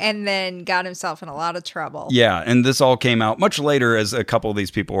 And then got himself in a lot of trouble. Yeah, and this all came out much later as a couple of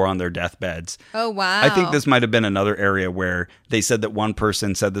these people were on their deathbeds. Oh, wow. I think this might have been another area where they said that one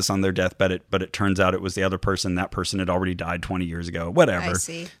person said this on their deathbed, but it turns out it was the other person. That person had already died 20 years ago, whatever. I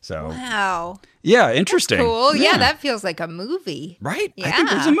see. So, wow. Yeah, interesting. That's cool. Yeah, that feels like a movie. Right? Yeah. I think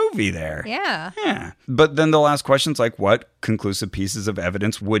there's a movie there. Yeah. Yeah. But then they'll ask questions like what conclusive pieces of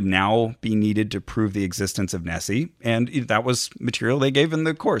evidence would now be needed to prove the existence of Nessie? And that was material they gave in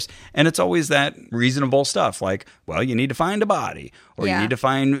the course. And it's always that reasonable stuff like, well, you need to find a body or you need to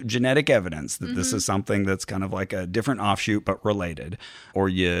find genetic evidence that this is something that's kind of like a different offshoot but related. Or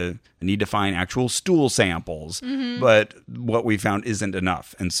you need to find actual stool samples. But what we found isn't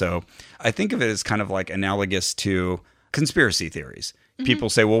enough. And so I think of it as kind of like analogous to conspiracy theories.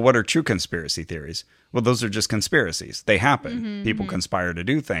 People say, well, what are true conspiracy theories? Well, those are just conspiracies. They happen. People conspire to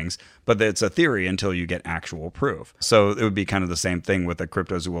do things, but it's a theory until you get actual proof. So it would be kind of the same thing with a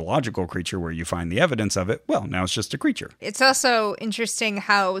cryptozoological creature where you find the evidence of it. Well, now it's just a creature. It's also interesting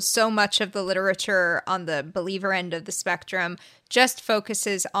how so much of the literature on the believer end of the spectrum just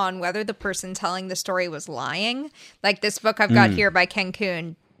focuses on whether the person telling the story was lying. Like this book I've got here by Ken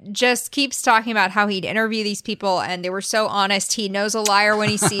Kuhn just keeps talking about how he'd interview these people and they were so honest. He knows a liar when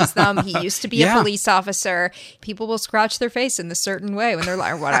he sees them. He used to be a police officer. People will scratch their face in a certain way when they're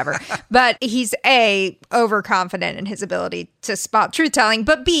lying or whatever. But he's A, overconfident in his ability to spot truth telling,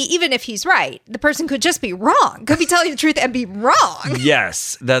 but B, even if he's right, the person could just be wrong, could be telling the truth and be wrong.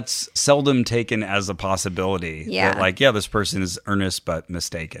 Yes, that's seldom taken as a possibility. Yeah. That, like, this person is earnest but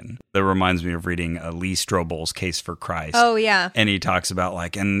mistaken. That reminds me of reading Lee Strobel's Case for Christ. Oh, yeah. And he talks about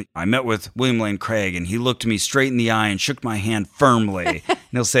and I met with William Lane Craig and he looked me straight in the eye and shook my hand firmly. And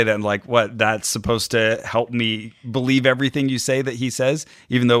he'll say that and what, that's supposed to help me believe everything you say that he says,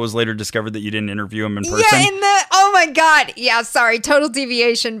 even though it was later discovered that you didn't interview him in person. Yeah, oh my God. Yeah, sorry, total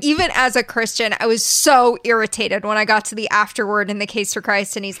deviation. Even as a Christian, I was so irritated when I got to the afterword in the Case for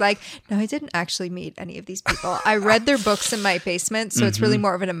Christ and he's like, no, I didn't actually meet any of these people. I read their books in my basement, so it's really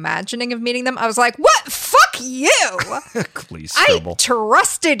more of an imagining of meeting them. I was like, what? Fuck you. Please, I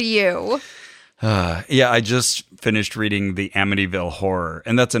trusted you. I just finished reading the Amityville Horror,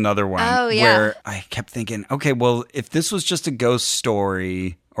 and that's another one Oh, yeah. where I kept thinking, okay, well, if this was just a ghost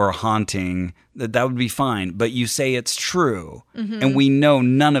story, or a haunting, that would be fine. But you say it's true, and we know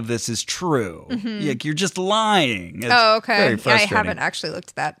none of this is true. Like, you're just lying. It's Okay. very Yeah, I frustrating. haven't actually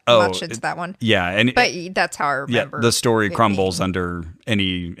looked that much into that one. Yeah, and But that's how I remember. the story it crumbles being. under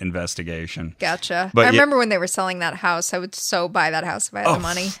any investigation. Gotcha. But I yeah- remember when they were selling that house. I would so buy that house if I had the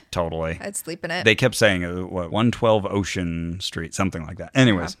money. Totally. I'd sleep in it. They kept saying, 112 Ocean Street, something like that.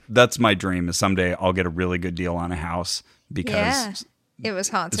 Anyways, that's my dream, is someday I'll get a really good deal on a house because yeah. It was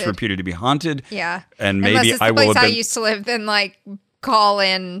haunted. it's reputed to be haunted. Yeah. And Unless maybe it's the I will place have I been... used to live, then like call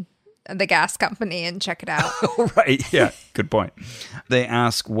in the gas company and check it out. Right, yeah, good point. They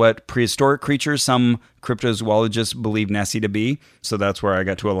ask what prehistoric creatures some cryptozoologists believe Nessie to be. So that's where I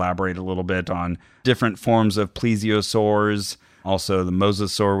got to elaborate a little bit on different forms of plesiosaurs. Also, the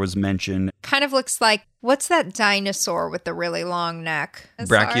mosasaur was mentioned. Kind of looks like, what's that dinosaur with the really long neck? A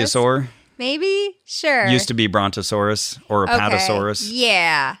Brachiosaur Maybe? Sure. used to be Brontosaurus or Apatosaurus.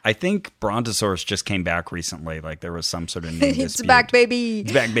 Yeah. I think Brontosaurus just came back recently. Like, there was some sort of name It's dispute. back, baby.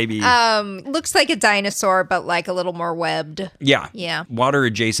 It's back, baby. Looks like a dinosaur, but like a little more webbed. Yeah. Yeah. Water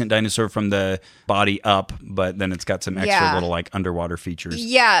adjacent dinosaur from the body up, but then it's got some extra Yeah. little like underwater features.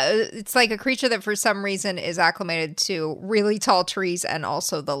 Yeah, it's like a creature that for some reason is acclimated to really tall trees and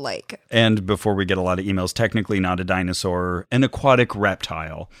also the lake. And before we get a lot of emails, technically not a dinosaur, an aquatic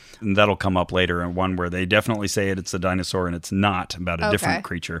reptile. And that'll come up later in one where they definitely say it's a dinosaur and it's not, about a different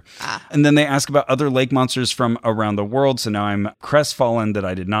creature. And then they ask about other lake monsters from around the world. So now I'm crestfallen that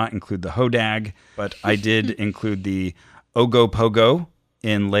I did not include the hodag, but I did include the Ogopogo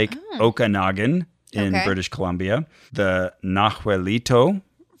in Lake Okanagan in Okay. British Columbia, the Nahuelito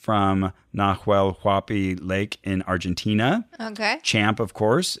from Nahuel Huapi Lake in Argentina, Okay. Champ, of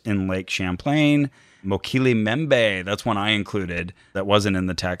course, in Lake Champlain. Mokili Membe, that's one I included that wasn't in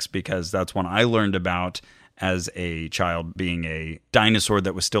the text because that's one I learned about as a child, being a dinosaur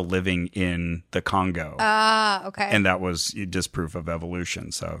that was still living in the Congo. Okay. And that was disproof of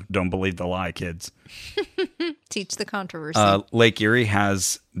evolution. So don't believe the lie, kids. Teach the controversy. Lake Erie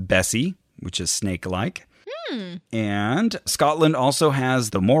has Bessie, which is snake-like. And Scotland also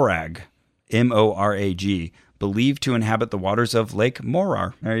has the Morag, M-O-R-A-G, believed to inhabit the waters of Lake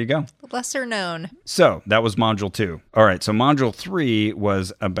Morar. There you go. Lesser known. So that was Module 2. All right, so Module 3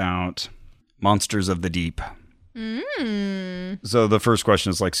 was about monsters of the deep. So the first question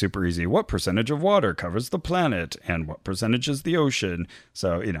is like super easy. What percentage of water covers the planet? And what percentage is the ocean?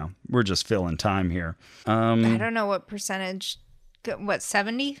 So, we're just filling time here. I don't know what percentage. What,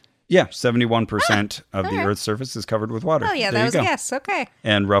 70? Yeah, 71% of the Earth's surface is covered with water. Oh, yeah, There that you was go. a guess. Okay.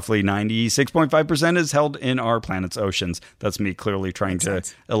 And roughly 96.5% is held in our planet's oceans. That's me clearly trying to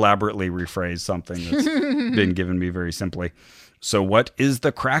elaborately rephrase something that's been given me very simply. So what is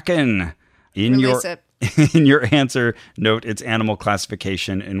the Kraken? Release it. In your answer, note its animal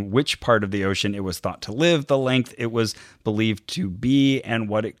classification, in which part of the ocean it was thought to live, the length it was believed to be, and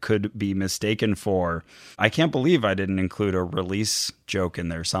what it could be mistaken for. I can't believe I didn't include a release joke in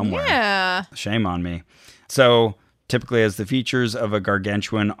there somewhere. Yeah. Shame on me. So typically has the features of a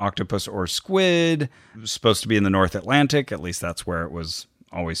gargantuan octopus or squid. It was supposed to be in the North Atlantic. At least that's where it was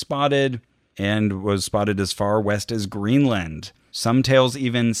always spotted, and was spotted as far west as Greenland. Some tales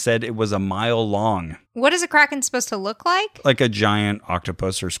even said it was a mile long, What is a kraken supposed to look like? like a giant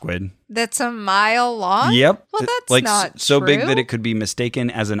octopus or squid. That's a mile long? Yep. Well, that's like not so big true. that it could be mistaken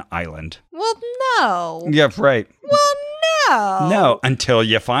as an island. Well, no. Yep, right. Well, no. No, until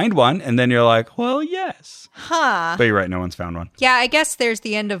you find one, and then you're like, well, yes. Huh. But you're right, no one's found one. Yeah, I guess there's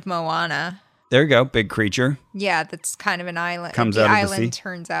the end of Moana. There you go, big creature. Yeah, that's kind of an island. Comes the out of the island sea.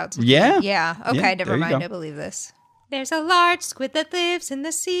 turns out to Yeah. be. Yeah. Okay, Yeah, never there you mind. go. I believe this. There's a large squid that lives in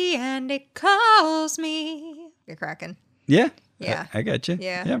the sea and it calls me. You're cracking. Yeah. Yeah. I got you.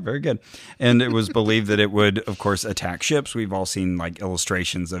 Yeah. Yeah, very good. And it was believed that it would, of course, attack ships. We've all seen like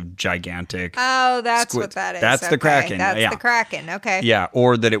illustrations of gigantic. Oh, that's Squid. what that is. That's the Okay, kraken. That's Yeah. the kraken. Okay. Yeah,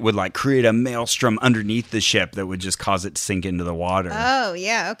 or that it would like create a maelstrom underneath the ship that would just cause it to sink into the water. Oh,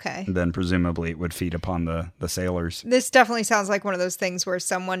 yeah. Okay. Then presumably it would feed upon the sailors. This definitely sounds like one of those things where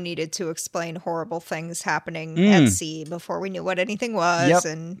someone needed to explain horrible things happening at sea before we knew what anything was. Yep.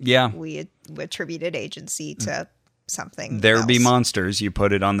 And Yeah. we attributed agency to something. There be else. monsters. You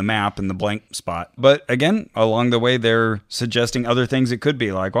put it on the map in the blank spot. But again, along the way, they're suggesting other things it could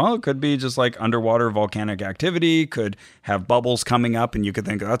be. Like, well, it could be just like underwater volcanic activity, could have bubbles coming up, and you could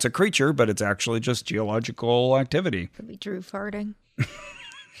think, oh, that's a creature, but it's actually just geological activity. Could be Drew farting.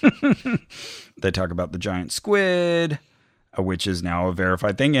 They talk about the giant squid. which is now a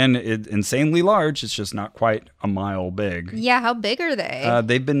verified thing, and it's insanely large. It's just not quite a mile big. Yeah, how big are they?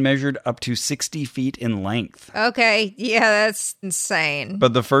 They've been measured up to 60 feet in length. Okay, yeah, that's insane.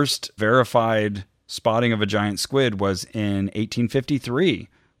 But the first verified spotting of a giant squid was in 1853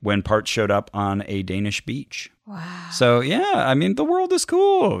 when parts showed up on a Danish beach. Wow. So, yeah, I mean, the world is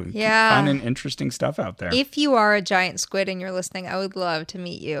cool. Yeah. Finding interesting stuff out there. If you are a giant squid and you're listening, I would love to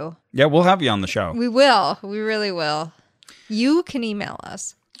meet you. Yeah, we'll have you on the show. We will. We really will. You can email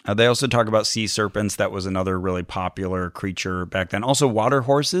us. They also talk about sea serpents. That was another really popular creature back then. Also, water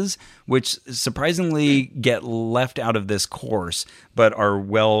horses, which surprisingly get left out of this course, but are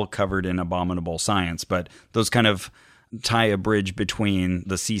well covered in abominable science. But those kind of tie a bridge between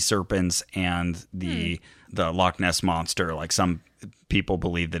the sea serpents and the Loch Ness monster. Like some people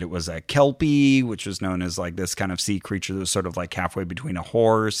believe that it was a kelpie, which was known as like this kind of sea creature that was sort of like halfway between a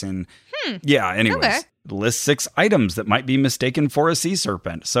horse and yeah. Anyways, Okay. List 6 items that might be mistaken for a sea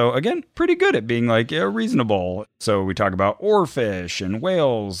serpent. So again, pretty good at being like reasonable. So we talk about oarfish and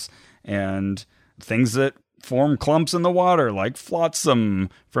whales and things that form clumps in the water like flotsam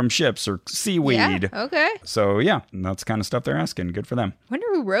from ships or seaweed. Yeah, okay. So yeah, that's the kind of stuff they're asking. Good for them. Wonder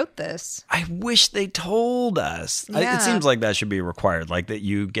who wrote this. I wish they told us. Yeah. It seems like that should be required, like that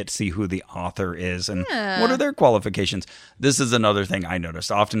you get to see who the author is and what are their qualifications. This is another thing I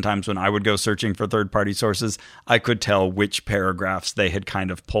noticed. Oftentimes when I would go searching for third-party sources, I could tell which paragraphs they had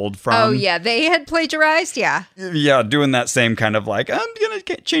kind of pulled from. Oh, yeah. They had plagiarized? Yeah. Yeah, doing that same kind of like, I'm going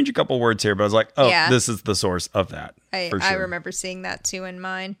to change a couple words here. But I was like, oh, Yeah. this is the source of that. for I sure. remember seeing that too in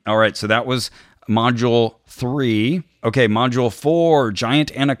mine. All right, so that was module 3. Okay, module 4,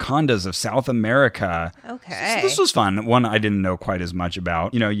 giant anacondas of South America. Okay. So this was fun. One I didn't know quite as much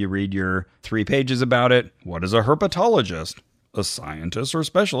about. You know, you read your 3 pages about it. What is a herpetologist? A scientist or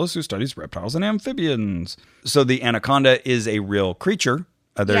specialist who studies reptiles and amphibians. So the anaconda is a real creature.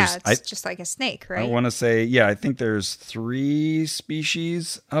 Yeah, it's just like a snake, right? I want to say, yeah, I think there's 3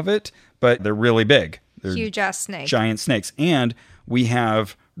 species of it, but they're really big. They're Huge ass snake. giant snakes. And we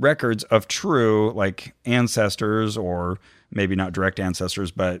have records of true, like, ancestors, or maybe not direct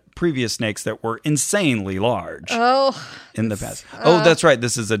ancestors, but previous snakes that were insanely large in the past. That's right.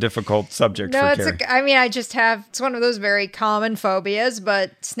 This is a difficult subject No, for it's Carrie. I mean, it's one of those very common phobias,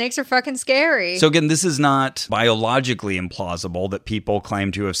 but snakes are fucking scary. So again, this is not biologically implausible that people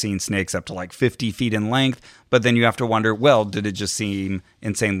claim to have seen snakes up to like 50 feet in length, but then you have to wonder, well, did it just seem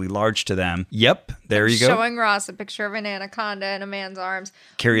insanely large to them? Yep, there you go. Showing Ross a picture of an anaconda in a man's arms.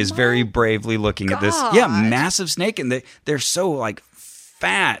 Carrie is very bravely looking at this. Yeah, God. massive snake, and they're so like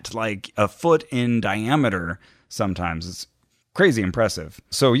fat, like a foot in diameter sometimes. It's crazy impressive.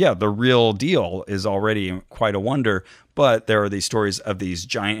 So yeah, the real deal is already quite a wonder, but there are these stories of these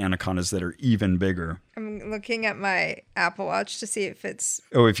giant anacondas that are even bigger. I'm looking at my Apple Watch to see if it's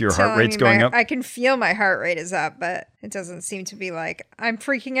Oh, if your heart telling rate's me going up? I can feel my heart rate is up, but it doesn't seem to be like I'm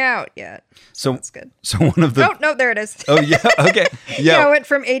freaking out yet. So that's good. So one of the... Oh, no, there it is. Oh, yeah, okay. Yeah, Yeah. it went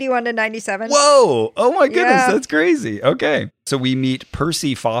from 81 to 97. Whoa! Oh my goodness, Yeah. that's crazy. Okay. So we meet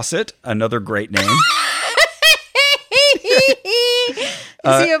Percy Fawcett, another great name.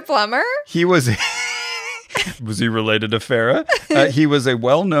 Is he a plumber? He was... Was he related to Farah? He was a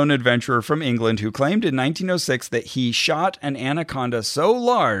well-known adventurer from England who claimed in 1906 that he shot an anaconda so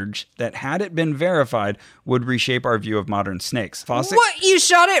large that had it been verified would reshape our view of modern snakes. Fawcett What? You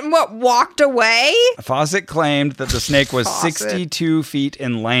shot it and what? Walked away? Fawcett claimed that the snake was Fawcett. 62 feet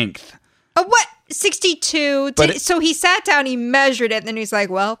in length. What? 62. But So he sat down, he measured it, and then he's like,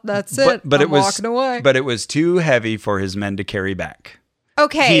 well, that's it. But I'm it was walking away. But it was too heavy for his men to carry back.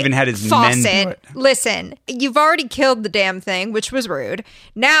 Okay. He even had his men Fawcett, do it. listen, you've already killed the damn thing, which was rude.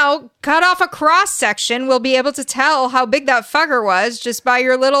 Now, cut off a cross section. We'll be able to tell how big that fucker was just by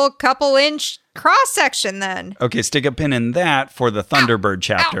your little couple inch cross section then. Okay, stick a pin in that for the Thunderbird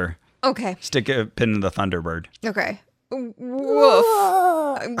chapter. Okay. Stick a pin in the Thunderbird. Okay. Woof.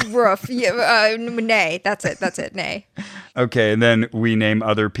 Roof. Yeah, nay. That's it. Nay. Okay, and then we name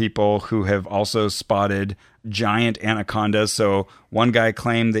other people who have also spotted giant anacondas. So one guy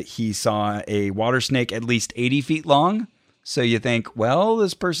claimed that he saw a water snake at least 80 feet long. So you think, well,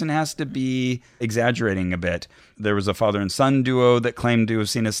 this person has to be exaggerating a bit. There was a father and son duo that claimed to have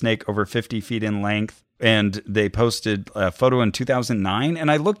seen a snake over 50 feet in length. And they posted a photo in 2009. And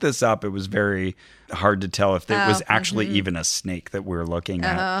I looked this up. It was very hard to tell if it was actually even a snake that we're looking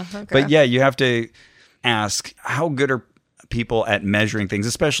at. Okay. But yeah, you have to ask, how good are people at measuring things,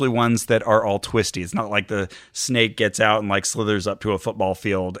 especially ones that are all twisty? It's not like the snake gets out and like slithers up to a football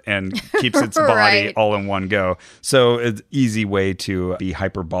field and keeps its body Right. all in one go. So it's an easy way to be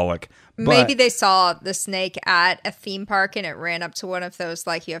hyperbolic. Maybe they saw the snake at a theme park and it ran up to one of those,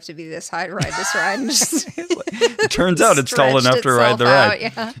 like, you have to be this high to ride this ride. And just it turns out it's tall enough to ride the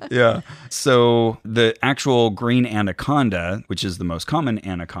ride. Yeah. So the actual green anaconda, which is the most common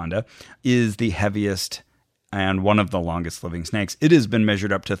anaconda, is the heaviest and one of the longest living snakes. It has been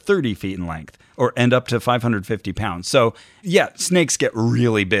measured up to 30 feet in length and up to 550 pounds. So yeah, snakes get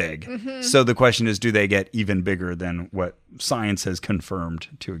really big. Mm-hmm. So the question is, do they get even bigger than what science has confirmed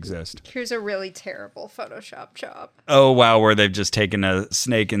to exist? Here's a really terrible Photoshop job. Oh, wow, where they've just taken a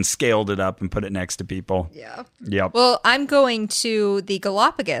snake and scaled it up and put it next to people. Yeah. Yep. Well, I'm going to the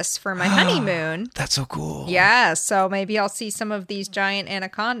Galapagos for my honeymoon. That's so cool. Yeah, so maybe I'll see some of these giant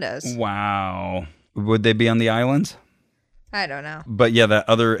anacondas. Wow. Would they be on the islands? I don't know. But yeah, that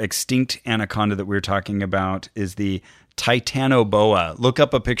other extinct anaconda that we were talking about is the Titanoboa. Look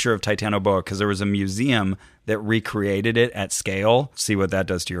up a picture of Titanoboa because there was a museum that recreated it at scale. See what that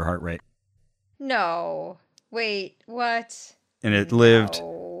does to your heart rate. No. Wait, what? And it lived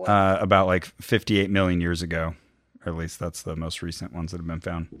about like 58 million years ago. Or at least that's the most recent ones that have been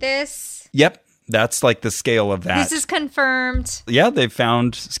found. This? Yep. That's like the scale of that. This is confirmed. Yeah, they've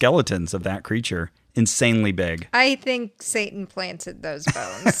found skeletons of that creature. Insanely big. I think Satan planted those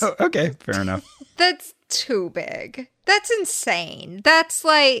bones. Okay, fair enough. That's too big. That's insane. That's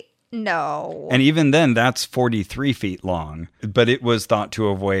like, no. And even then, that's 43 feet long. But it was thought to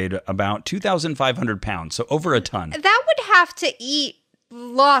have weighed about 2,500 pounds, so over a ton. That would have to eat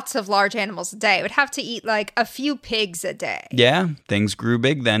lots of large animals a day. It would have to eat like a few pigs a day. Yeah, things grew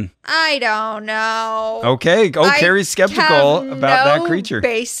big then. I don't know. Okay. Carrie's skeptical about that creature.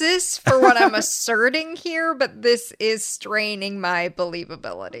 Basis for what I'm asserting here, but this is straining my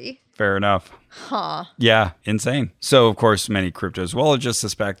believability. Fair enough. Huh. Yeah, insane. So, of course, many cryptozoologists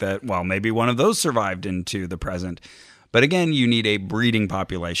suspect that, well, maybe one of those survived into the present. But again, you need a breeding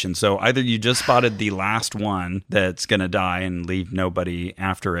population. So either you just spotted the last one that's going to die and leave nobody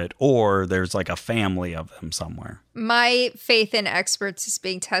after it, or there's like a family of them somewhere. My faith in experts is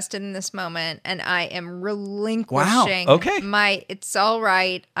being tested in this moment, and I am relinquishing it's all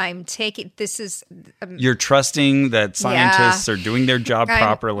right. I'm taking, this is... You're trusting that scientists are doing their job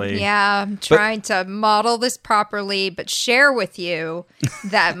properly. I'm trying to model this properly, but share with you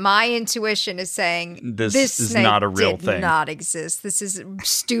that my intuition is saying, this is not a real thing. Not exist. This is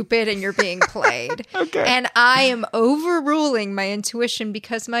stupid, and you're being played. Okay. And I am overruling my intuition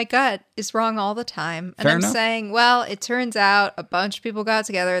because my gut is wrong all the time. And Fair I'm enough. saying, well, it turns out a bunch of people got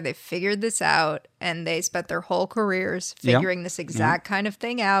together, they figured this out, and they spent their whole careers figuring this exact kind of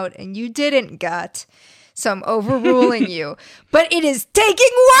thing out, and you didn't, gut. So I'm overruling you. But it is taking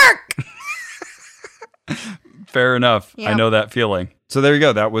work! Fair enough. Yep. I know that feeling. So there you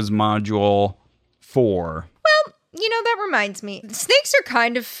go. That was module 4. Well, you know, that reminds me. Snakes are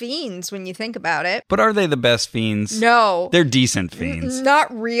kind of fiends when you think about it. But are they the best fiends? No. They're decent fiends.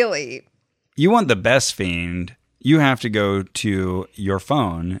 Not really. You want the best fiend, you have to go to your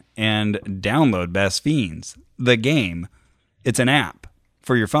phone and download Best Fiends, the game. It's an app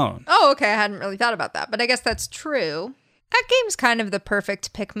for your phone. Oh, okay. I hadn't really thought about that, but I guess that's true. That game's kind of the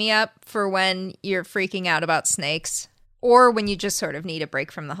perfect pick-me-up for when you're freaking out about snakes or when you just sort of need a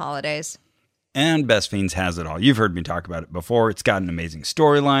break from the holidays. And Best Fiends has it all. You've heard me talk about it before. It's got an amazing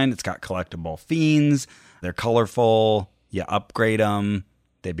storyline. It's got collectible fiends. They're colorful. You upgrade them.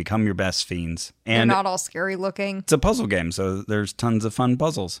 They become your best fiends. And they're not all scary looking. It's a puzzle game, so there's tons of fun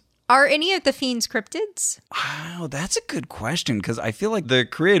puzzles. Are any of the fiends cryptids? Oh, that's a good question, because I feel like the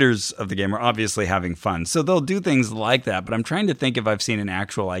creators of the game are obviously having fun. So they'll do things like that, but I'm trying to think if I've seen an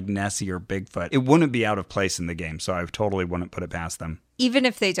actual like Nessie or Bigfoot. It wouldn't be out of place in the game, so I totally wouldn't put it past them. Even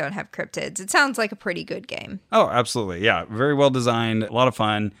if they don't have cryptids, it sounds like a pretty good game. Oh, absolutely. Yeah, very well designed, a lot of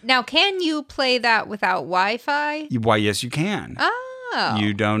fun. Now, can you play that without Wi-Fi? Why, yes, you can. Oh.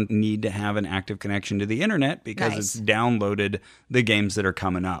 You don't need to have an active connection to the internet because it's downloaded the games that are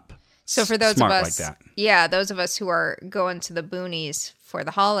coming up. So for those Smart of us, like that. Yeah, those of us who are going to the boonies for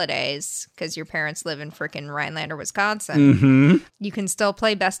the holidays because your parents live in frickin' Rhinelander, Wisconsin, you can still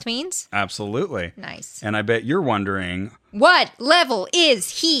play Best Fiends? Absolutely. Nice. And I bet you're wondering, what level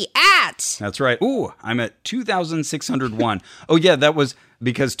is he at? That's right. Ooh, I'm at 2,601. Oh, yeah, that was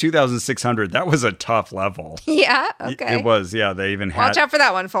because 2,600, that was a tough level. Yeah, okay. It was, yeah. They even had... Watch out for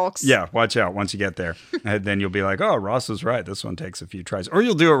that one, folks. Yeah, watch out once you get there. And then you'll be like, oh, Ross was right. This one takes a few tries. Or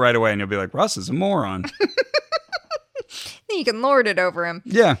you'll do it right away and you'll be like, Ross is a moron. Then you can lord it over him.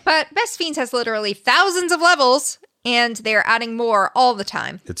 Yeah. But Best Fiends has literally thousands of levels, and they're adding more all the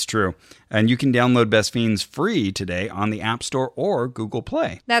time. It's true. And you can download Best Fiends free today on the App Store or Google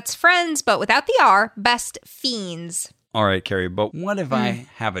Play. That's friends, but without the R, Best Fiends. All right, Carrie, but what if I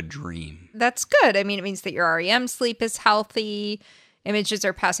have a dream? That's good. I mean, it means that your REM sleep is healthy. Images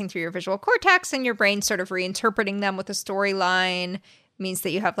are passing through your visual cortex and your brain sort of reinterpreting them with a storyline. Means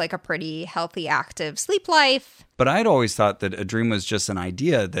that you have like a pretty healthy, active sleep life. But I'd always thought that a dream was just an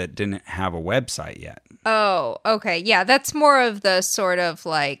idea that didn't have a website yet. Oh, okay. Yeah, that's more of the sort of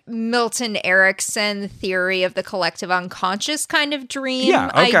like Milton Erickson theory of the collective unconscious kind of dream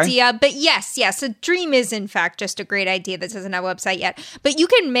idea. But yes, a dream is in fact just a great idea that doesn't have a website yet. But you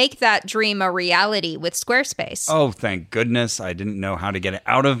can make that dream a reality with Squarespace. Oh, thank goodness. I didn't know how to get it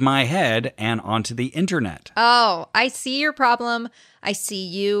out of my head and onto the internet. Oh, I see your problem. I see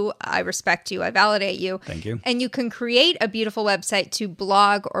you. I respect you. I validate you. Thank you. And you can create a beautiful website to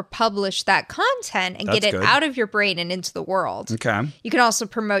blog or publish that content and get it out of your brain and into the world. Okay. You can also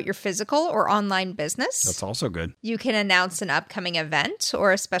promote your physical or online business. That's also good. You can announce an upcoming event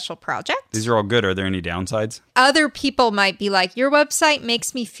or a special project. These are all good. Are there any downsides? Other people might be like, your website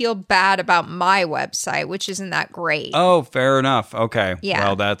makes me feel bad about my website, which isn't that great. Oh, fair enough. Okay. Yeah.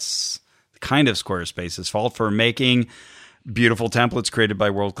 Well, that's kind of Squarespace's fault for making beautiful templates created by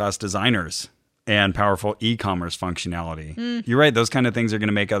world-class designers and powerful e-commerce functionality. You're right. Those kind of things are going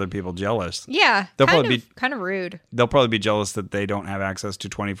to make other people jealous. Yeah. They'll kind of rude. They'll probably be jealous that they don't have access to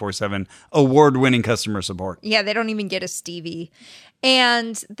 24/7 award-winning customer support. Yeah, they don't even get a Stevie.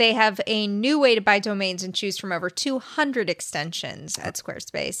 And they have a new way to buy domains and choose from over 200 extensions at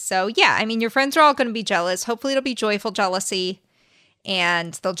Squarespace. So yeah, I mean, your friends are all going to be jealous. Hopefully it'll be joyful jealousy.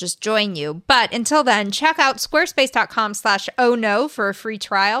 And they'll just join you. But until then, check out squarespace.com/ohno for a free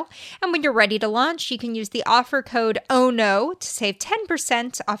trial. And when you're ready to launch, you can use the offer code OHNO to save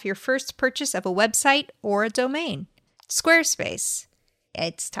 10% off your first purchase of a website or a domain. Squarespace.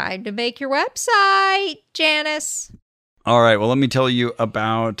 It's time to make your website, Janice. All right. Well, let me tell you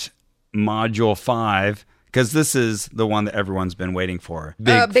about Module 5, because this is the one that everyone's been waiting for.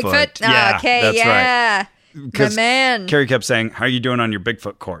 Bigfoot? Yeah, okay, that's right. My man. Carrie kept saying, how are you doing on your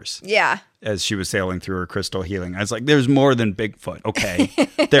Bigfoot course? Yeah. As she was sailing through her crystal healing. I was like, there's more than Bigfoot. Okay.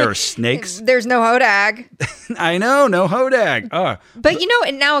 There are snakes. There's no hodag. I know, no hodag. But you know,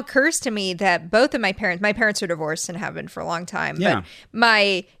 it now occurs to me that both of my parents are divorced and have been for a long time. Yeah. But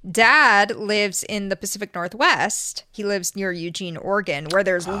my dad lives in the Pacific Northwest. He lives near Eugene, Oregon, where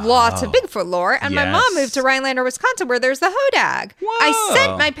there's lots of Bigfoot lore. And my mom moved to Rhinelander, Wisconsin, where there's the hodag. Whoa. I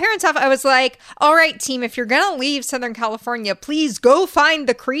sent my parents off. I was like, all right, team, if you're going to leave Southern California, please go find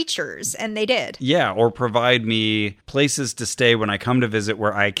the creatures. And they did. Yeah, or provide me places to stay when I come to visit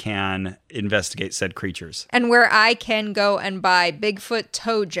where I can investigate said creatures. And where I can go and buy Bigfoot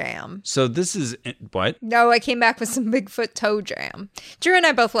toe jam. So this is, what? No, I came back with some Bigfoot toe jam. Drew and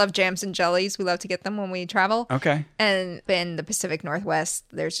I both love jams and jellies. We love to get them when we travel. Okay. And in the Pacific Northwest,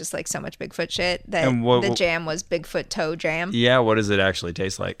 there's just like so much Bigfoot shit that the jam was Bigfoot toe jam. Yeah, what does it actually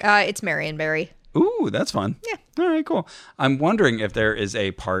taste like? It's Marionberry. Ooh, that's fun. Yeah. All right, cool. I'm wondering if there is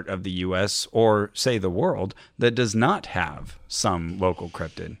a part of the U.S. or, say, the world that does not have some local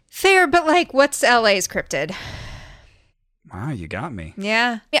cryptid. Fair, but like, what's LA's cryptid? Wow, you got me.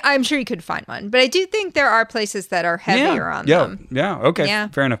 Yeah. I'm sure you could find one, but I do think there are places that are heavier on them. Yeah, okay. Yeah.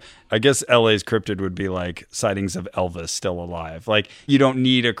 Fair enough. I guess LA's cryptid would be like sightings of Elvis still alive. Like, you don't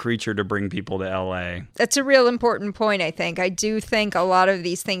need a creature to bring people to LA. That's a real important point, I think. I do think a lot of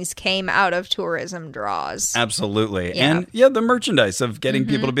these things came out of tourism draws. Absolutely. Yeah. And yeah, the merchandise of getting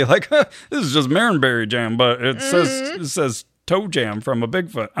people to be like, this is just Marionberry jam, but it says toe jam from a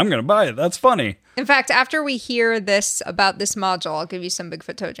Bigfoot. I'm going to buy it. That's funny. In fact, after we hear this about this module, I'll give you some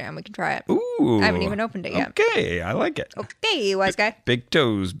Bigfoot toe jam. We can try it. Ooh. I haven't even opened it yet. Okay, I like it. Okay, wise guy. Big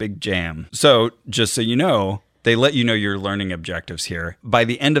toes, big jam. So, just so you know, they let you know your learning objectives here. By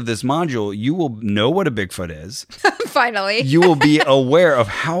the end of this module, you will know what a Bigfoot is. Finally. You will be aware of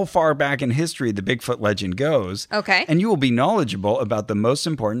how far back in history the Bigfoot legend goes. Okay. And you will be knowledgeable about the most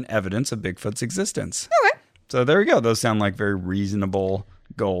important evidence of Bigfoot's existence. Okay. So there we go. Those sound like very reasonable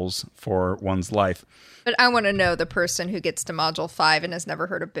goals for one's life. But I want to know the person who gets to module 5 and has never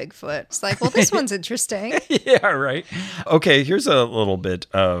heard of Bigfoot. It's like, well, this one's interesting. Yeah, right. Okay, here's a little bit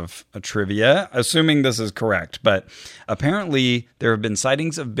of a trivia, assuming this is correct. But apparently there have been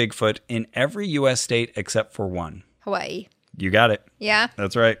sightings of Bigfoot in every U.S. state except for one. Hawaii. You got it. Yeah?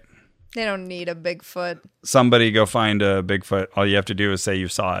 That's right. They don't need a Bigfoot. Somebody go find a Bigfoot. All you have to do is say you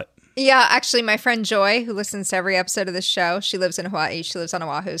saw it. Yeah, actually, my friend Joy, who listens to every episode of this show, she lives in Hawaii. She lives on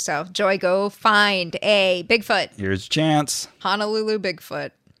Oahu. So, Joy, go find a Bigfoot. Here's a chance. Honolulu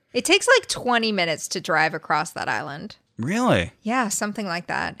Bigfoot. It takes like 20 minutes to drive across that island. Really? Yeah, something like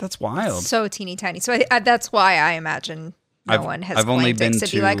that. That's wild. It's so teeny tiny. So that's why I imagine No one has I've only claimed been to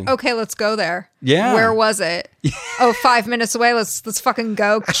be like, okay, let's go there. Yeah. Where was it? Oh, 5 minutes away. Let's fucking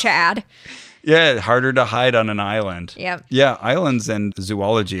go, Chad. Yeah, harder to hide on an island. Yep. Yeah, islands and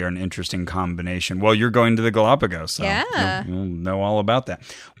zoology are an interesting combination. Well, you're going to the Galapagos, so Yeah. you'll know all about that.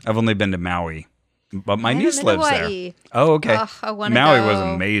 I've only been to Maui, but my I haven't niece been to lives Hawaii. there. Oh, okay. Ugh, I wanna Maui go. was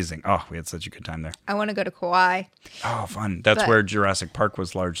amazing. Oh, we had such a good time there. I want to go to Kauai. Oh, fun. That's But- where Jurassic Park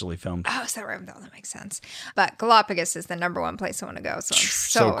was largely filmed. Oh, is that right? Oh, that makes sense. But Galapagos is the number one place I want to go, so I'm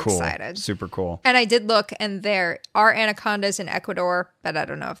so cool. excited. Super cool. And I did look, and there are anacondas in Ecuador, but I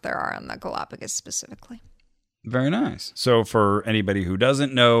don't know if there are on the Galapagos specifically. Very nice. So for anybody who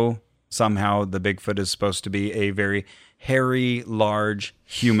doesn't know, somehow the Bigfoot is supposed to be a very hairy, large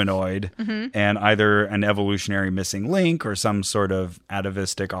humanoid and either an evolutionary missing link or some sort of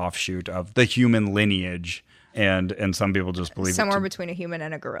atavistic offshoot of the human lineage. And some people just believe Somewhere it to, between a human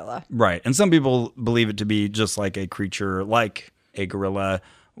and a gorilla. right. And some people believe it to be just like a creature like a gorilla,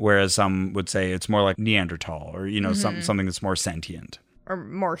 whereas some would say it's more like Neanderthal or, something that's more sentient. Or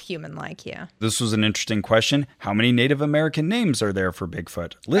more human-like, yeah. This was an interesting question. How many Native American names are there for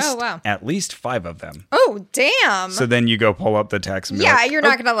Bigfoot? List wow. at least 5 of them. Oh, damn. So then you go pull up the text and be yeah, like, you're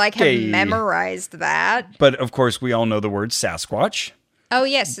not going to okay. have memorized that. But of course, we all know the word Sasquatch. Oh,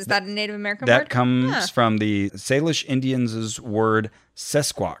 yes. Is that a Native American That word? comes from the Salish Indians' word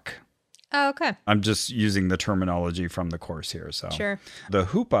Sesquak. Oh, okay. I'm just using the terminology from the course here. So Sure. The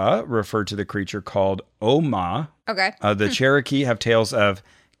Hoopa referred to the creature called Oma. Okay. The Cherokee have tales of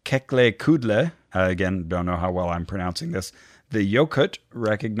Kekle Kudle. Again, don't know how well I'm pronouncing this. The Yokut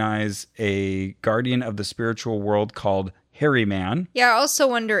recognize a guardian of the spiritual world called Hairy Man. Yeah, I also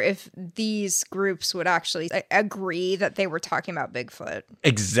wonder if these groups would actually agree that they were talking about Bigfoot.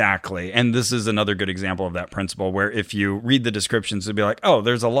 Exactly. And this is another good example of that principle where if you read the descriptions, it'd be like, oh,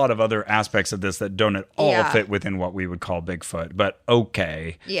 there's a lot of other aspects of this that don't at all Yeah. fit within what we would call Bigfoot. But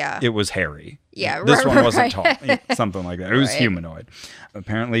okay. Yeah. It was hairy. Yeah, This right, one wasn't right. tall. Something like that. It was Right. humanoid.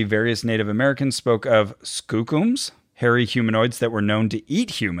 Apparently, various Native Americans spoke of skookums, hairy humanoids that were known to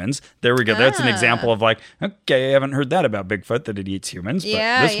eat humans. There we go. That's an example of like, okay, I haven't heard that about Bigfoot, that it eats humans, but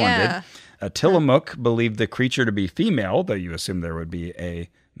Yeah, this one yeah. did. Tillamook believed the creature to be female, though you assume there would be a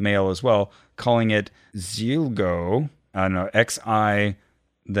male as well, calling it Zilgo, Xi,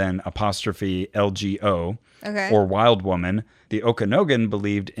 then apostrophe LGO, Okay. or wild woman. The Okanogan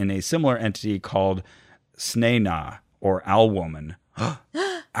believed in a similar entity called Snena, or owl woman.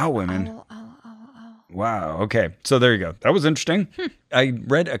 Owl women. Wow. Okay. So there you go. That was interesting. I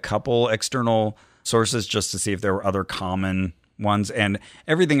read a couple external sources just to see if there were other common ones. And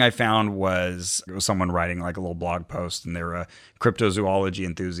everything I found was someone writing like a little blog post and they're a cryptozoology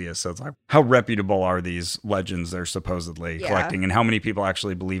enthusiast. So it's like, how reputable are these legends they're supposedly collecting and how many people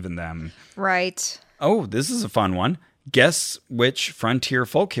actually believe in them? Right. Oh, this is a fun one. Guess which frontier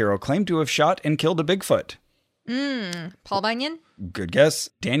folk hero claimed to have shot and killed a Bigfoot? Paul Bunyan? Good guess.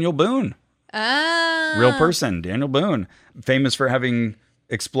 Daniel Boone. Ah. Real person, Daniel Boone, famous for having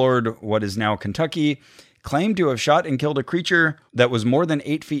explored what is now Kentucky, claimed to have shot and killed a creature that was more than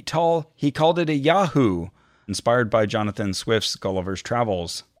 8 feet tall. He called it a Yahoo, inspired by Jonathan Swift's Gulliver's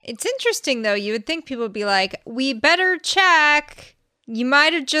Travels. It's interesting, though. You would think people would be like, we better check. You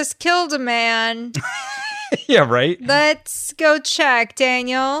might have just killed a man. Yeah, right? Let's go check,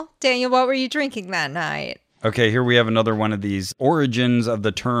 Daniel. Daniel, what were you drinking that night? Okay, here we have another one of these origins of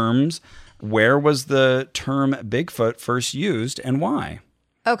the terms. Where was the term Bigfoot first used and why?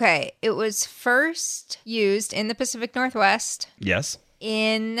 Okay, it was first used in the Pacific Northwest Yes.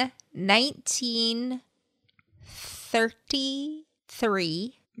 in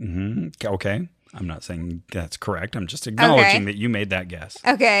 1933. Okay. I'm not saying that's correct. I'm just acknowledging that you made that guess.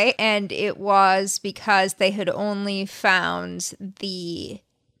 Okay, and it was because they had only found the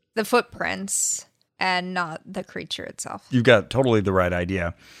footprints and not the creature itself. You've got totally the right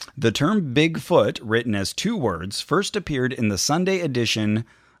idea. The term Bigfoot, written as 2 words, first appeared in the Sunday edition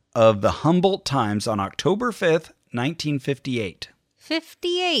of the Humboldt Times on October 5th, 1958.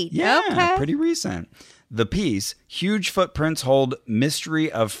 58. Yeah, Okay. pretty recent. The piece, Huge Footprints Hold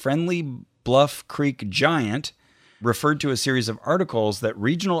Mystery of Friendly Bluff Creek Giant, referred to a series of articles that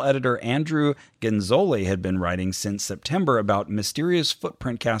regional editor Andrew Genzoli had been writing since September about mysterious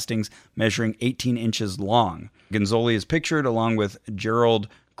footprint castings measuring 18 inches long. Genzoli is pictured along with Gerald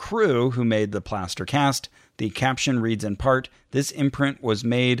Crew, who made the plaster cast. The caption reads in part, "This imprint was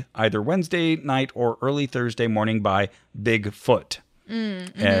made either Wednesday night or early Thursday morning by Bigfoot."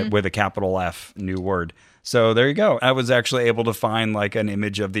 with a capital F, new word. So there you go. I was actually able to find like an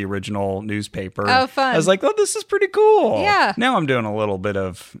image of the original newspaper. Oh, fun. I was like, oh, this is pretty cool. Yeah. Now I'm doing a little bit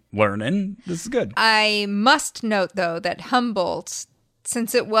of learning. This is good. I must note, though, that Humboldt,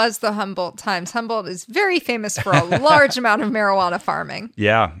 since it was the Humboldt Times, Humboldt is very famous for a large amount of marijuana farming.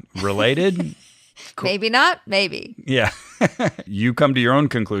 Yeah. Related? Maybe not, maybe. Yeah. You come to your own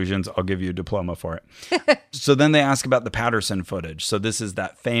conclusions. I'll give you a diploma for it. So then they ask about the Patterson footage. So this is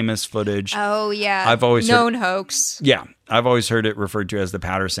that famous footage. Oh, yeah. I've always known hoax. Yeah. I've always heard it referred to as the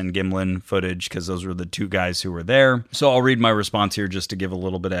Patterson-Gimlin footage because those were the two guys who were there. So I'll read my response here just to give a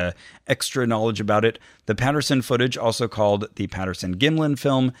little bit of extra knowledge about it. The Patterson footage, also called the Patterson-Gimlin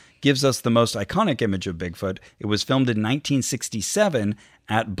film, gives us the most iconic image of Bigfoot. It was filmed in 1967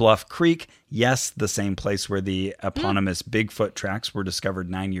 at Bluff Creek. Yes, the same place where the eponymous Bigfoot tracks were discovered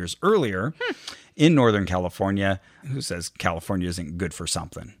 9 years earlier in Northern California. Who says California isn't good for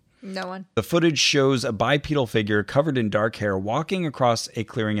something? No one. The footage shows a bipedal figure covered in dark hair walking across a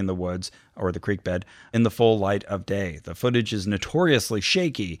clearing in the woods, or the creek bed, in the full light of day. The footage is notoriously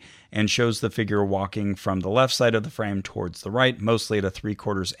shaky and shows the figure walking from the left side of the frame towards the right, mostly at a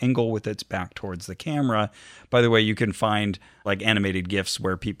 3/4 angle with its back towards the camera. By the way, you can find like animated GIFs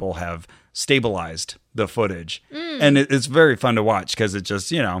where people have stabilized the footage. And it's very fun to watch because it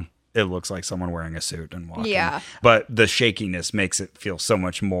just, it looks like someone wearing a suit and walking. Yeah. But the shakiness makes it feel so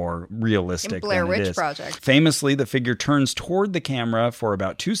much more realistic Blair than it Witch is. Project. Famously, the figure turns toward the camera for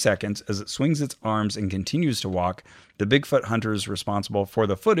about 2 seconds as it swings its arms and continues to walk. The Bigfoot hunters responsible for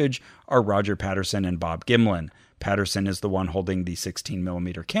the footage are Roger Patterson and Bob Gimlin. Patterson is the one holding the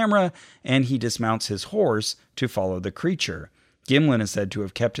 16mm camera, and he dismounts his horse to follow the creature. Gimlin is said to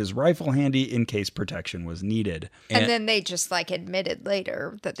have kept his rifle handy in case protection was needed. And then they just admitted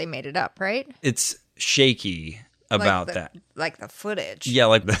later that they made it up, right? It's shaky about that. Like the footage.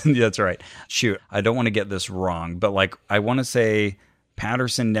 Yeah, that's right. Shoot, I don't want to get this wrong, but I want to say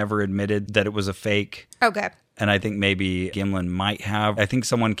Patterson never admitted that it was a fake. Okay. And I think maybe Gimlin might have. I think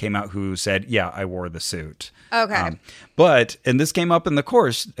someone came out who said, yeah, I wore the suit. Okay. And this came up in the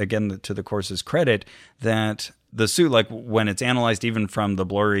course, again, to the course's credit, that the suit, when it's analyzed even from the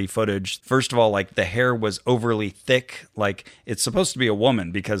blurry footage, first of all, the hair was overly thick. It's supposed to be a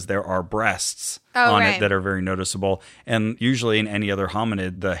woman because there are breasts on it that are very noticeable. And usually in any other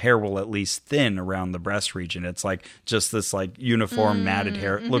hominid, the hair will at least thin around the breast region. It's just this uniform matted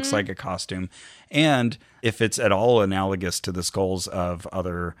hair. It looks like a costume. And if it's at all analogous to the skulls of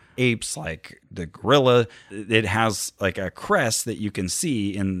other apes, like the gorilla, it has a crest that you can see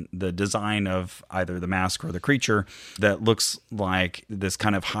in the design of either the mask or the creature that looks like this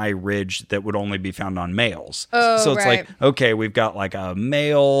kind of high ridge that would only be found on males. So it's okay, we've got a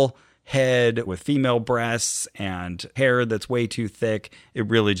male head with female breasts and hair that's way too thick. It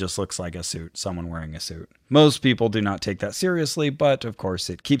really just looks like a suit, someone wearing a suit. Most people do not take that seriously, but of course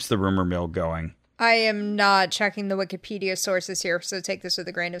it keeps the rumor mill going. I am not checking the Wikipedia sources here, so take this with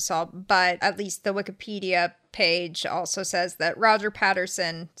a grain of salt, but at least the Wikipedia page also says that Roger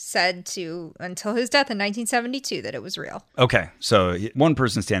Patterson said until his death in 1972 that it was real. Okay, so one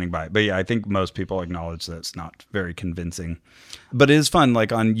person standing by. But yeah, I think most people acknowledge that it's not very convincing. But it is fun.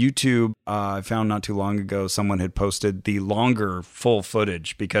 On YouTube, I found not too long ago, someone had posted the longer full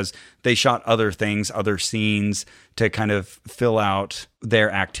footage because they shot other things, other scenes to kind of fill out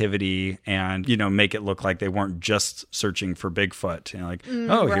their activity and, make it look like they weren't just searching for Bigfoot.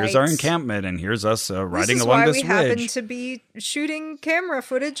 Here's our encampment and here's us riding along this ridge. This is why we happen to be shooting camera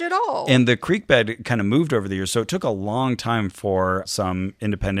footage at all. And the creek bed kind of moved over the years, so it took a long time for some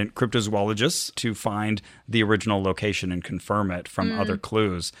independent cryptozoologists to find the original location and confirm it from other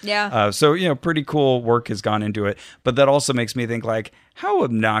clues. Yeah. So, pretty cool work has gone into it. But that also makes me think, how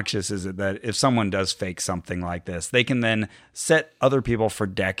obnoxious is it that if someone does fake something like this, they can then set other people for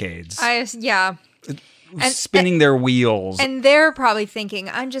decades spinning their wheels. And they're probably thinking,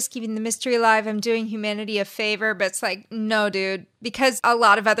 I'm just keeping the mystery alive. I'm doing humanity a favor. But it's no, dude, because a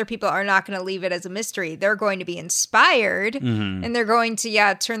lot of other people are not going to leave it as a mystery. They're going to be inspired and they're going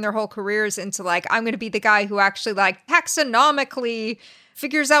to, turn their whole careers into I'm going to be the guy who actually taxonomically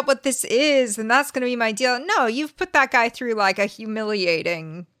figures out what this is. And that's going to be my deal. No, you've put that guy through a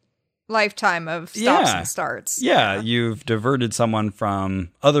humiliating lifetime of stops and starts. Yeah, you've diverted someone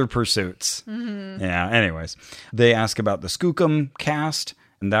from other pursuits. Yeah, anyways. They ask about the Skookum cast,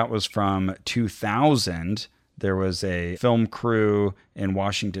 and that was from 2000. There was a film crew in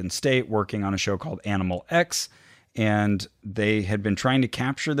Washington State working on a show called Animal X, and they had been trying to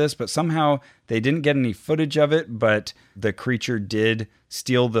capture this, but somehow they didn't get any footage of it, but the creature did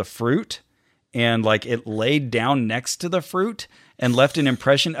steal the fruit, and it laid down next to the fruit. and left an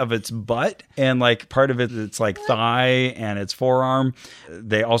impression of its butt and like part of its like thigh and its forearm.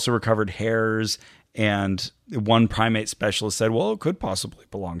 They also recovered hairs. And one primate specialist said, well, it could possibly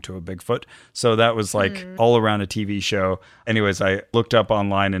belong to a Bigfoot. So that was like all around a TV show. Anyways, I looked up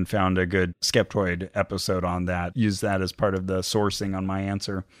online and found a good Skeptoid episode on that. Used that as part of the sourcing on my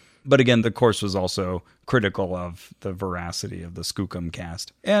answer. But again, the course was also critical of the veracity of the Skookum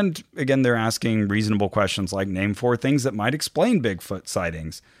cast. And again, they're asking reasonable questions like name 4 things that might explain Bigfoot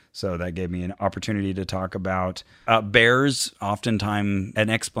sightings. So that gave me an opportunity to talk about bears. Oftentimes, an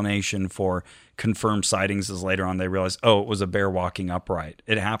explanation for confirmed sightings is later on they realize, oh, it was a bear walking upright.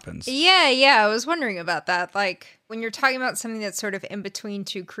 It happens. Yeah. I was wondering about that. Like, when you're talking about something that's sort of in between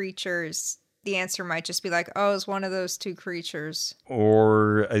two creatures, the answer might just be like, oh, it's one of those two creatures.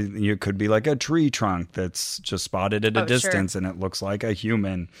 Or it could be like a tree trunk that's just spotted at a distance, sure. And it looks like a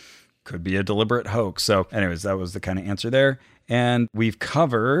human. Could be a deliberate hoax. So anyways, that was the kind of answer there. And we've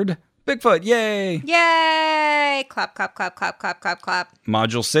covered Bigfoot. Yay! Yay! Clap, clap, clap, clap, clap, clap, clap.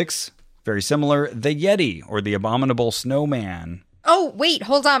 Module 6, very similar. The Yeti, or the Abominable Snowman. Oh, wait,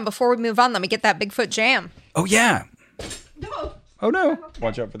 hold on. Before we move on, let me get that Bigfoot jam. Oh, yeah. No. Oh, no.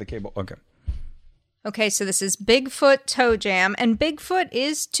 Watch out for the cable. Okay. Okay, so this is Bigfoot Toe Jam, and Bigfoot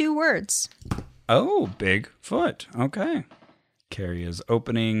is 2 words. Oh, Bigfoot. Okay. Carrie is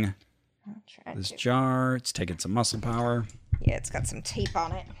opening this jar. It's taking some muscle power. Yeah, it's got some tape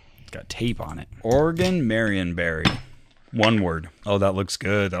on it. It's got tape on it. Oregon Marionberry. 1 word. Oh, that looks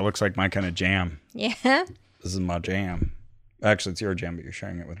good. That looks like my kind of jam. Yeah. This is my jam. Actually, it's your jam, but you're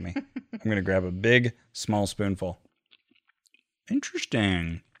sharing it with me. I'm going to grab a big, small spoonful.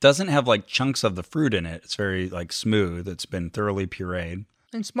 Interesting. Doesn't have like chunks of the fruit in it. It's very like smooth. It's been thoroughly pureed.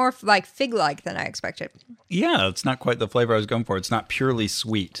 It's more like fig-like than I expected. Yeah, it's not quite the flavor I was going for. It's not purely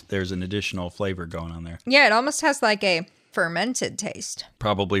sweet. There's an additional flavor going on there. Yeah, it almost has like a fermented taste.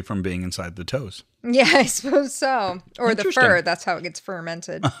 Probably from being inside the toes. Yeah, I suppose so. Or the fur, that's how it gets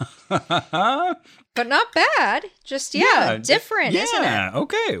fermented. But not bad. Just, different, isn't it? Yeah,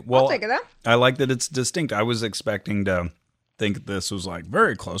 okay. Well, I'll take it though. I like that it's distinct. I was expecting to think this was like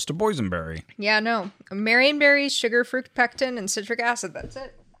very close to boysenberry. Yeah, no. Marionberry, sugar, fruit, pectin, and citric acid. That's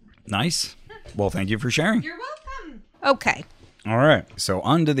it. Nice. Well, thank you for sharing. You're welcome. Okay. All right. So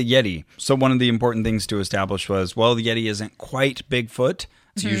on to the Yeti. So one of the important things to establish was, well, the Yeti isn't quite Bigfoot.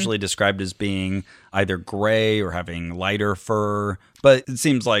 It's usually described as being either gray or having lighter fur, but it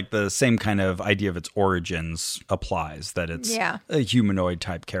seems like the same kind of idea of its origins applies, that it's a humanoid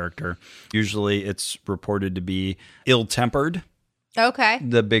type character. Usually it's reported to be ill-tempered. Okay.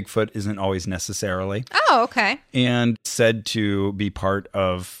 The Bigfoot isn't always necessarily. Oh, okay. And said to be part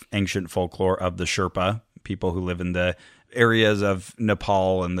of ancient folklore of the Sherpa, people who live in the areas of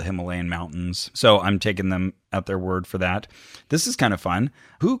Nepal and the Himalayan mountains. So I'm taking them at their word for that. This is kind of fun.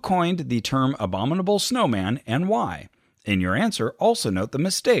 Who coined the term abominable snowman and why? In your answer, also note the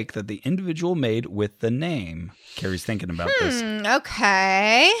mistake that the individual made with the name. Carrie's thinking about this.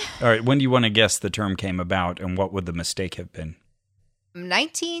 Okay. All right, when do you want to guess the term came about and what would the mistake have been?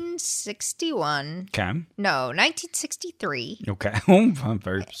 1961. Okay. No, 1963. Okay. Oh, I'm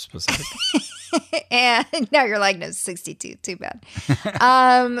very specific. And now you're like, no, 62. Too bad.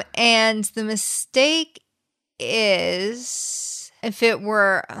 And the mistake is, if it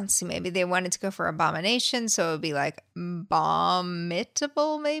were, let's see, maybe they wanted to go for abomination, so it would be like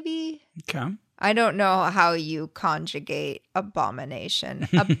abominable, maybe? Okay. I don't know how you conjugate abomination.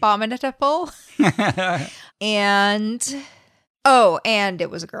 Abominable? And... Oh, and it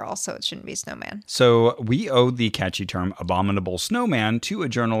was a girl, so it shouldn't be snowman. So we owe the catchy term abominable snowman to a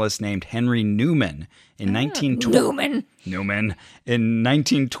journalist named Henry Newman in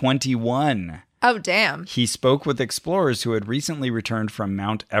 1921. Oh, damn. He spoke with explorers who had recently returned from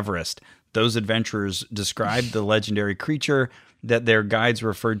Mount Everest. Those adventurers described the legendary creature that their guides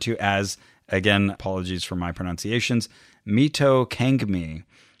referred to as, again, apologies for my pronunciations, Mito Kangmi.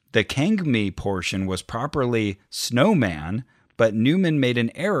 The Kangmi portion was properly snowman, but Newman made an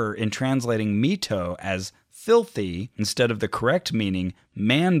error in translating Mito as filthy instead of the correct meaning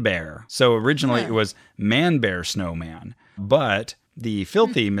man-bear. So originally it was man-bear snowman, but the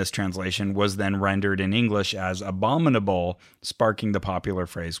filthy mistranslation was then rendered in English as abominable, sparking the popular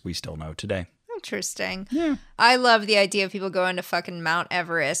phrase we still know today. Interesting. Yeah. I love the idea of people going to fucking Mount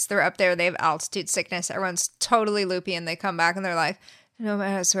Everest. They're up there, they have altitude sickness, everyone's totally loopy, and they come back and they're like, no,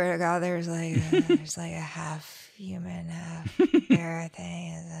 man, I swear to God, there's like a half human, half bear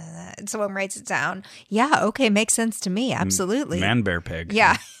thing. And someone writes it down. Yeah, okay, makes sense to me. Absolutely. Man bear pig.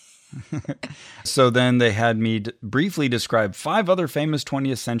 Yeah. So then they had me briefly describe 5 other famous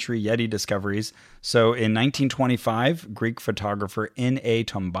 20th century Yeti discoveries. So in 1925, Greek photographer N.A.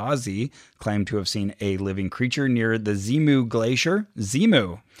 Tombazi claimed to have seen a living creature near the Zimu Glacier.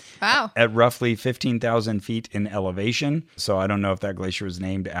 Zimu. Wow. At roughly 15,000 feet in elevation. So I don't know if that glacier is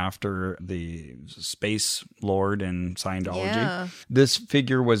named after the space lord in Scientology. Yeah. This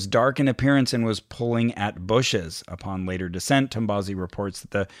figure was dark in appearance and was pulling at bushes. Upon later descent, Tombazi reports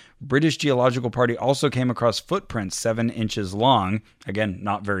that the British Geological Party also came across footprints 7 inches long. Again,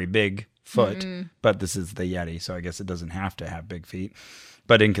 not very big foot, but this is the Yeti, so I guess it doesn't have to have big feet,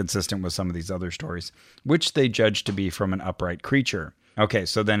 but inconsistent with some of these other stories, which they judged to be from an upright creature. Okay,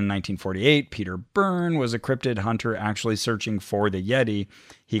 so then in 1948, Peter Byrne was a cryptid hunter actually searching for the Yeti.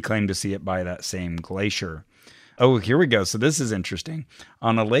 He claimed to see it by that same glacier. Oh, here we go. So this is interesting.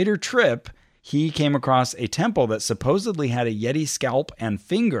 On a later trip, he came across a temple that supposedly had a Yeti scalp and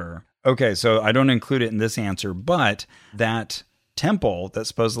finger. Okay, so I don't include it in this answer, but that temple that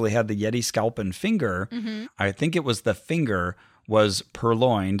supposedly had the Yeti scalp and finger, I think it was the finger, was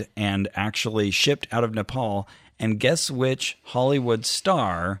purloined and actually shipped out of Nepal. And guess which Hollywood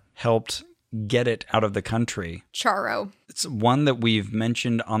star helped get it out of the country? Charo. It's one that we've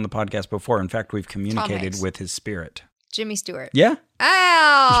mentioned on the podcast before. In fact, we've communicated Hanks. with his spirit. Jimmy Stewart. Yeah.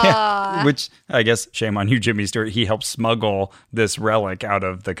 Oh! Yeah. Which, I guess, shame on you, Jimmy Stewart. He helped smuggle this relic out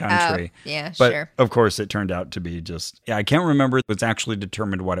of the country. Yeah, but sure. Of course, it turned out to be just, I can't remember. It was actually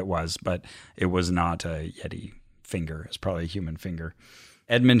determined what it was, but it was not a Yeti finger. It's probably a human finger.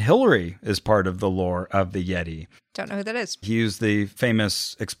 Edmund Hillary is part of the lore of the Yeti. Don't know who that is. He was the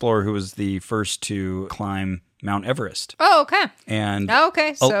famous explorer who was the first to climb Mount Everest. Oh, okay. And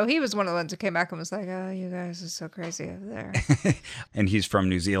okay. So he was one of the ones who came back and was like, oh, you guys are so crazy over there. and he's from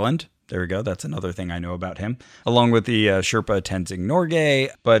New Zealand. There we go. That's another thing I know about him. Along with the Sherpa Tenzing Norgay.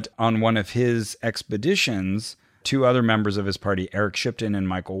 But on one of his expeditions, 2 other members of his party, Eric Shipton and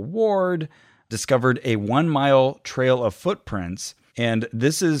Michael Ward, discovered a 1-mile trail of footprints. And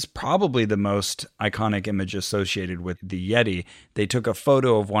this is probably the most iconic image associated with the Yeti. They took a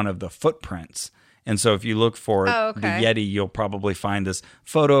photo of one of the footprints. And so if you look for the Yeti, you'll probably find this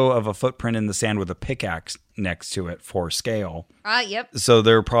photo of a footprint in the sand with a pickaxe next to it for scale. Yep. So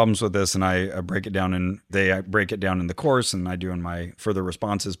there are problems with this, and I break it down in the course, and I do in my further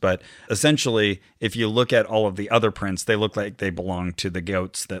responses. But essentially, if you look at all of the other prints, they look like they belong to the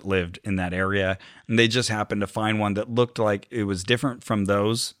goats that lived in that area. And they just happened to find one that looked like it was different from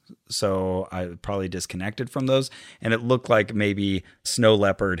those. So I probably disconnected from those. And it looked like maybe Snow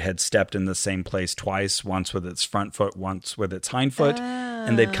Leopard had stepped in the same place twice, once with its front foot, once with its hind foot.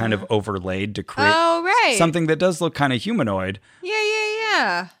 And they'd kind of overlaid to create something that does look kind of humanoid.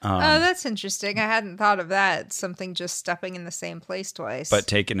 Yeah. That's interesting. I hadn't thought of that. Something just stepping in the same place twice. But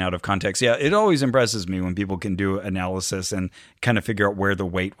taken out of context. Yeah, it always impresses me when people can do analysis and kind of figure out where the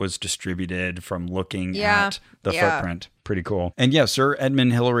weight was distributed from looking at the footprint. Pretty cool. And yeah, Sir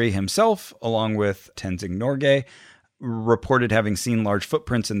Edmund Hillary himself, along with Tenzing Norgay, reported having seen large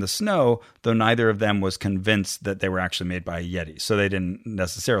footprints in the snow, though neither of them was convinced that they were actually made by a Yeti. So they didn't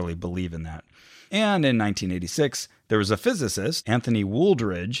necessarily believe in that. And in 1986, there was a physicist, Anthony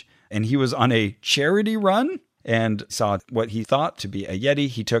Wooldridge, and he was on a charity run and saw what he thought to be a Yeti.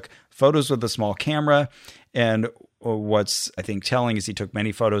 He took photos with a small camera, and what's, I think, telling is he took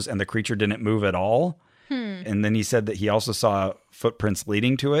many photos and the creature didn't move at all. And then he said that he also saw footprints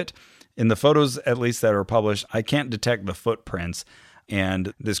leading to it. In the photos, at least that are published, I can't detect the footprints.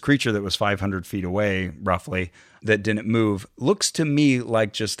 And this creature that was 500 feet away, roughly, that didn't move, looks to me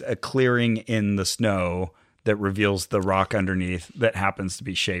like just a clearing in the snow that reveals the rock underneath that happens to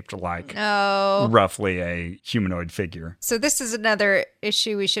be shaped like roughly a humanoid figure. So this is another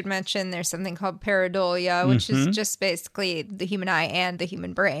issue we should mention. There's something called pareidolia, which is just basically the human eye and the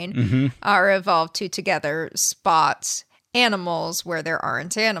human brain are evolved to together spot animals where there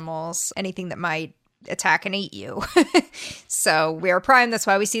aren't animals, anything that might attack and eat you. So we are primed. That's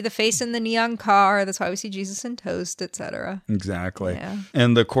why we see the face in the neon car. That's why we see Jesus in toast, etc. Exactly. Yeah.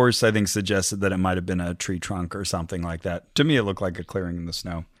 And the course, I think, suggested that it might have been a tree trunk or something like that. To me, it looked like a clearing in the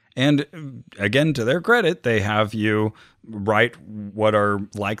snow. And again, to their credit, they have you write what are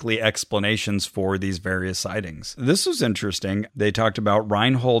likely explanations for these various sightings. This was interesting. They talked about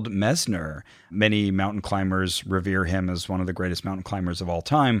Reinhold Messner. Many mountain climbers revere him as one of the greatest mountain climbers of all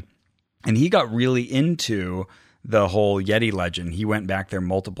time. And he got really into the whole Yeti legend. He went back there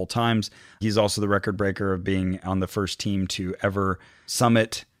multiple times. He's also the record breaker of being on the first team to ever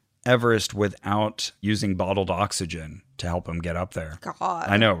summit Everest without using bottled oxygen to help him get up there. God.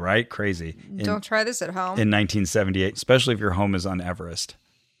 I know, right? Crazy. Don't try this at home. In 1978, especially if your home is on Everest.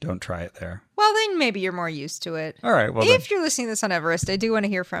 Don't try it there. Well, then maybe you're more used to it. All right. Well, then If you're listening to this on Everest, I do want to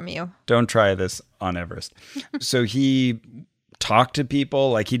hear from you. don't try this on Everest. So he talked to people,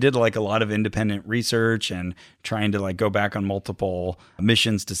 like he did like a lot of independent research and trying to like go back on multiple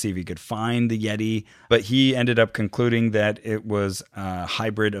missions to see if he could find the Yeti. But he ended up concluding that it was a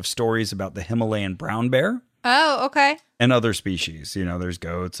hybrid of stories about the Himalayan brown bear Oh, okay. and other species. You know, there's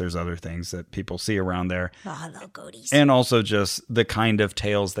goats, there's other things that people see around there. Oh, I love goaties. And also just the kind of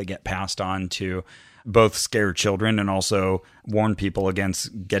tales that get passed on to both scare children and also warn people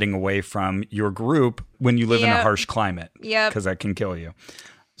against getting away from your group when you live in a Yep. harsh climate. Yep. Because that can kill you.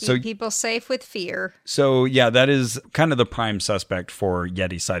 So, Keep people safe with fear. so yeah, that is kind of the prime suspect for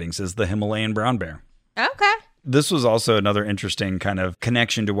Yeti sightings is the Himalayan brown bear. Okay. This was also another interesting kind of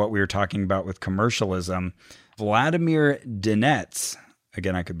connection to what we were talking about with commercialism. Vladimir Dinets,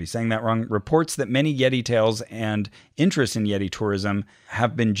 again, I could be saying that wrong, reports that many Yeti tales and interest in Yeti tourism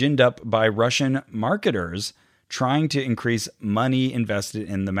have been ginned up by Russian marketers trying to increase money invested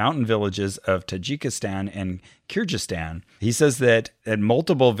in the mountain villages of Tajikistan and Kyrgyzstan. He says that at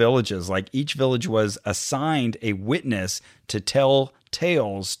multiple villages, like each village was assigned a witness to tell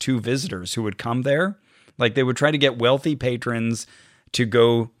tales to visitors who would come there. Like they would try to get wealthy patrons to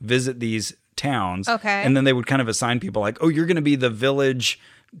go visit these towns. Okay. And then they would kind of assign people like, oh, you're going to be the village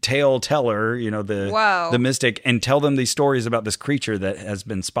tale teller, you know, Whoa. the mystic, and tell them these stories about this creature that has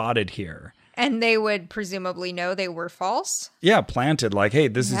been spotted here. And they would presumably know they were false? Yeah, planted like, hey,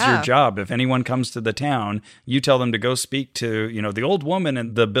 this is Yeah. your job. If anyone comes to the town, you tell them to go speak to, you know, the old woman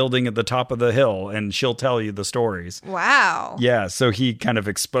in the building at the top of the hill, and she'll tell you the stories. Wow. Yeah, so he kind of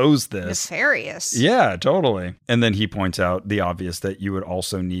exposed this. Nefarious. Yeah, totally. And then he points out the obvious that you would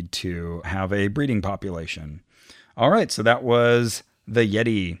also need to have a breeding population. All right, so that was the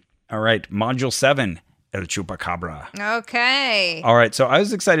Yeti. All right, Module 7, El Chupacabra. Okay. All right, so I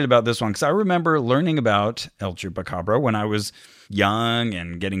was excited about this one because I remember learning about El Chupacabra when I was young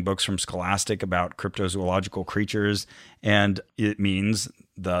and getting books from Scholastic about cryptozoological creatures, and it means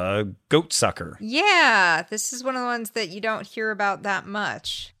the goat sucker. Yeah, this is one of the ones that you don't hear about that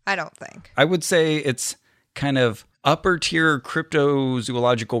much, I don't think. I would say it's kind of upper tier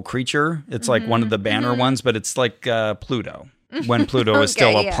cryptozoological creature. It's like one of the banner ones, but it's like Pluto. When Pluto was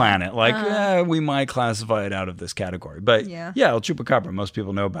still a yeah. planet. Like, we might classify it out of this category. But Yeah. El Chupacabra, most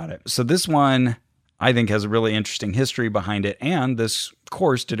people know about it. So this one, I think, has a really interesting history behind it. And this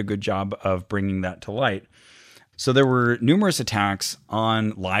course did a good job of bringing that to light. So there were numerous attacks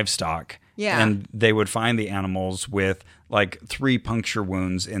on livestock. Yeah. And they would find the animals with like 3 puncture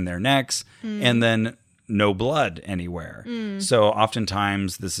wounds in their necks and then no blood anywhere. So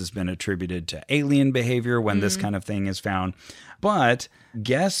oftentimes this has been attributed to alien behavior when this kind of thing is found. But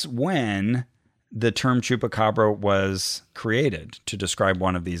guess when the term chupacabra was created to describe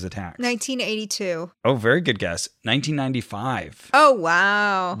one of these attacks? 1982. Oh, very good guess. 1995. Oh,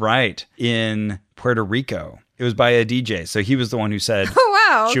 wow. Right. In Puerto Rico. It was by a DJ. So he was the one who said Oh,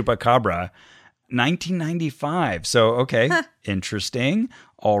 wow. chupacabra. 1995. So, okay. Interesting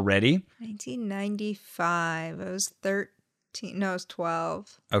already. 1995. I was 13. No, I was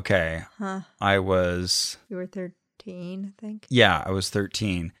 12. Okay. Huh. I was, You were 13, I think. yeah, I was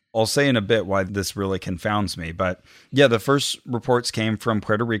 13. I'll say in a bit why this really confounds me. But yeah, the first reports came from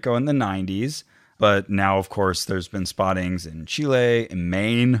Puerto Rico in the 90s. But now, of course, there's been spottings in Chile, in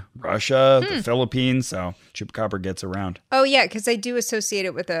Maine, Russia, the Philippines. So chupacabra gets around. Oh, yeah, because they do associate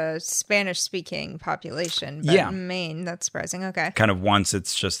it with a Spanish-speaking population. But Yeah. Maine, that's surprising. Okay. Kind of once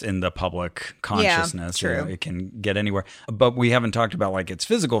it's just in the public consciousness, true. you know, it can get anywhere. But we haven't talked about like its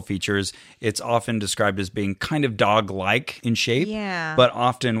physical features. It's often described as being kind of dog-like in shape, Yeah. but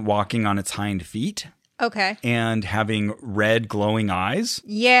often walking on its hind feet Okay. and having red glowing eyes.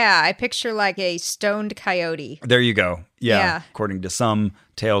 Yeah, I picture like a stoned coyote. There you go. Yeah. Yeah. According to some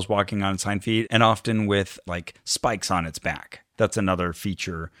tales, walking on its hind feet and often with like spikes on its back. That's another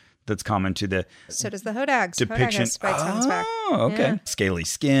feature that's common to the So does the Hodag. Hodag depiction. has spikes on his back. Oh, okay. Yeah. Scaly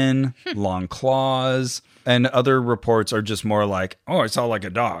skin, long claws. And other reports are just more like, oh, I saw like a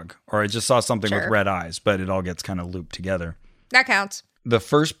dog, or I just saw something with Sure. red eyes, but it all gets kind of looped together. That counts. The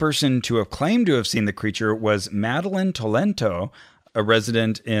first person to have claimed to have seen the creature was Madeline Tolento, a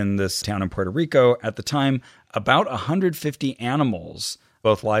resident in this town in Puerto Rico. At the time, about 150 animals,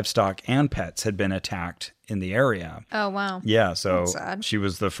 both livestock and pets, had been attacked in the area. Oh, wow. Yeah, so That's sad. she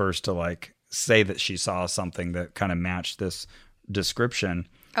was the first to like say that she saw something that kind of matched this description.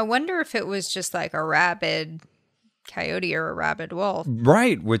 I wonder if it was just like a rabid coyote or a rabid wolf.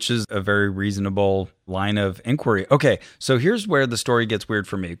 Right, which is a very reasonable line of inquiry. Okay, so here's where the story gets weird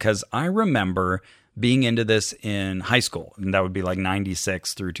for me, because I remember being into this in high school, and that would be like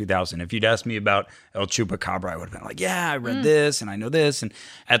 96 through 2000. If you'd asked me about El Chupacabra, I would have been like, yeah, I read this and I know this. And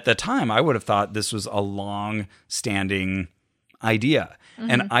at the time, I would have thought this was a long-standing idea.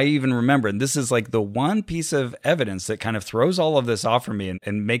 And I even remember, and this is like the one piece of evidence that kind of throws all of this off for me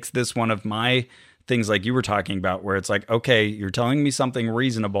and makes this one of my things like you were talking about, where it's like, okay, you're telling me something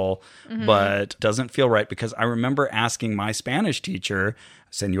reasonable, but doesn't feel right. Because I remember asking my Spanish teacher,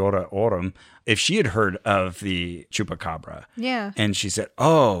 Senora Oram, if she had heard of the Chupacabra. Yeah. And she said,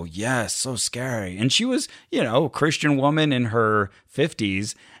 oh, yes, so scary. And she was, a Christian woman in her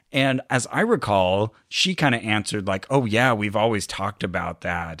 50s. And as I recall, she kind of answered like, oh, yeah, we've always talked about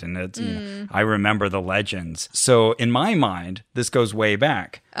that. And it's, I remember the legends. So in my mind, this goes way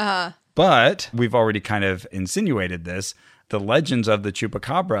back. But we've already kind of insinuated this. The legends of the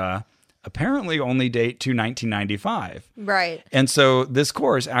Chupacabra apparently only date to 1995. Right. And so this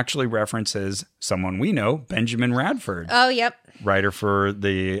course actually references someone we know, Benjamin Radford. Oh, yep. Writer for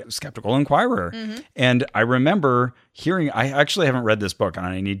the Skeptical Inquirer. And I remember hearing, I actually haven't read this book and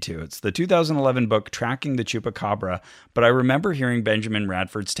I need to. It's the 2011 book, Tracking the Chupacabra. But I remember hearing Benjamin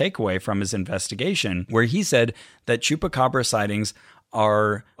Radford's takeaway from his investigation, where he said that Chupacabra sightings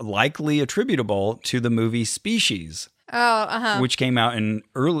are likely attributable to the movie Species. Which came out in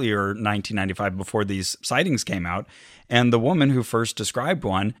earlier 1995 before these sightings came out. And the woman who first described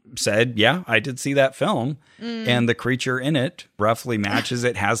one said, yeah, I did see that film. And the creature in it roughly matches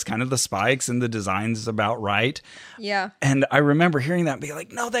it, has kind of the spikes and the design's about right. Yeah. And I remember hearing that and being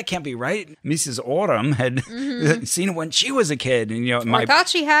like, no, that can't be right. Mrs. Oram had seen it when she was a kid. And, I thought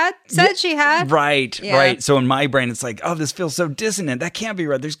she had, said she had. Right, right. So in my brain, it's like, oh, this feels so dissonant. That can't be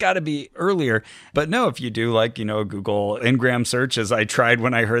right. There's got to be earlier. But no, if you do like, a Google Ngram search, as I tried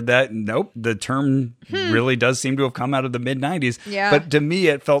when I heard that, nope, the term really does seem to have come out of the mid-90s. Yeah. But to me,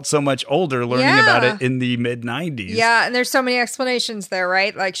 it felt so much older learning about it in the mid-90s. Yeah, and there's so many explanations there,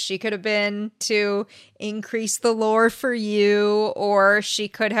 right? Like she could have been to increase the lore for you, or she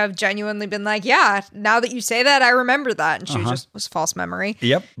could have genuinely been like, yeah, now that you say that, I remember that. And she was false memory.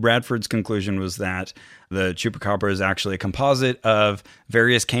 Yep. Bradford's conclusion was that the Chupacabra is actually a composite of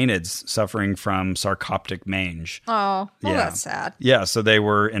various canids suffering from sarcoptic mange. Oh, well, that's sad. Yeah, so they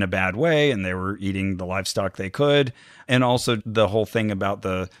were in a bad way and they were eating the livestock they could. And also the whole thing about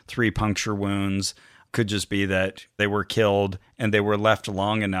the 3 puncture wounds could just be that they were killed and they were left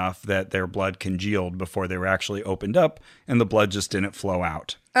long enough that their blood congealed before they were actually opened up and the blood just didn't flow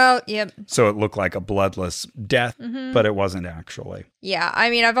out. Oh, yep. So it looked like a bloodless death, but it wasn't actually. Yeah, I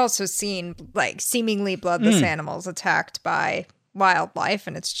mean, I've also seen like seemingly bloodless animals attacked by wildlife,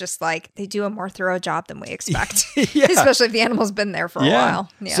 and it's just like they do a more thorough job than we expect, especially if the animal's been there for a while.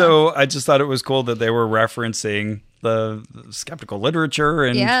 Yeah. So I just thought it was cool that they were referencing the skeptical literature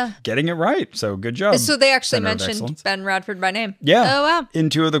and getting it right. So good job. So they actually mentioned Ben Radford by name. Yeah. Oh, wow. In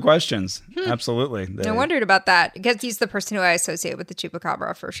 2 of the questions. Absolutely. I wondered about that because he's the person who I associate with the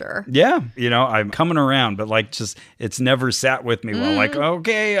Chupacabra for sure. Yeah. I'm coming around, but like just it's never sat with me well. Like,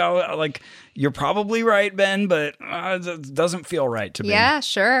 okay, you're probably right, Ben, but it doesn't feel right to me. Yeah,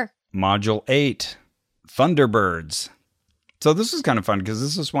 sure. Module 8, Thunderbirds. So this is kind of fun because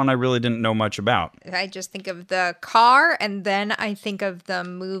this is one I really didn't know much about. I just think of the car and then I think of the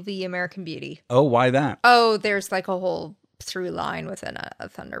movie American Beauty. Oh, why that? Oh, there's like a whole through line within a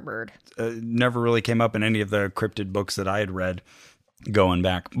Thunderbird. Never really came up in any of the cryptid books that I had read going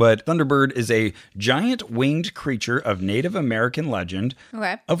back. But Thunderbird is a giant winged creature of Native American legend,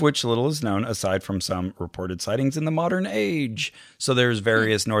 of which little is known aside from some reported sightings in the modern age. So there's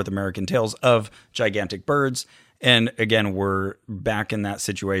various North American tales of gigantic birds. And again, we're back in that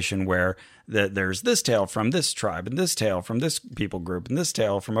situation where there's this tale from this tribe and this tale from this people group and this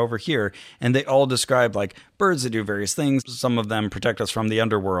tale from over here. And they all describe like birds that do various things. Some of them protect us from the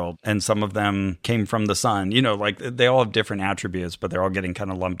underworld and some of them came from the sun. Like they all have different attributes, but they're all getting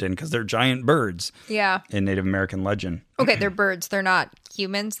kind of lumped in because they're giant birds. Yeah. In Native American legend. Okay, they're birds. They're not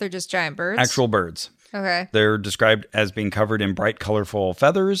humans. They're just giant birds. Actual birds. Okay. They're described as being covered in bright, colorful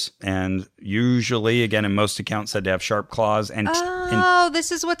feathers, and usually, again, in most accounts, said to have sharp claws and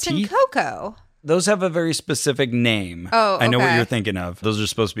this is what's teeth. in Coco. Those have a very specific name. Oh, okay. I know what you're thinking of. Those are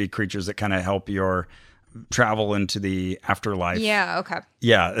supposed to be creatures that kind of help your travel into the afterlife. Yeah, okay.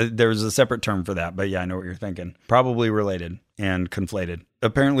 Yeah, there's a separate term for that, but yeah, I know what you're thinking. Probably related and conflated.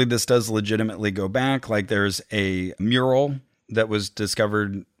 Apparently, this does legitimately go back. Like there's a mural that was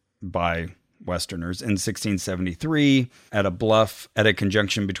discovered by Westerners, in 1673 at a bluff at a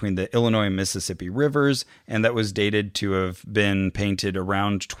conjunction between the Illinois and Mississippi rivers, and that was dated to have been painted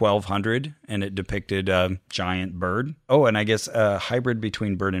around 1200, and it depicted a giant bird. Oh, and I guess a hybrid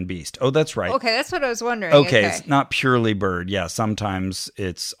between bird and beast. Oh, that's right. Okay, that's what I was wondering. Okay, it's not purely bird. Yeah, sometimes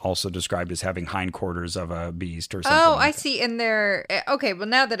it's also described as having hindquarters of a beast or something. Oh, like I see. And they're okay. Well,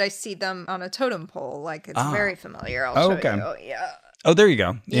 now that I see them on a totem pole, like it's very familiar. I'll show okay. you. Oh, yeah. Oh, there you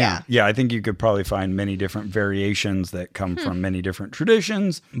go. Yeah. Yeah, I think you could probably find many different variations that come from many different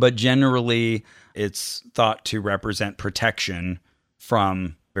traditions, but generally it's thought to represent protection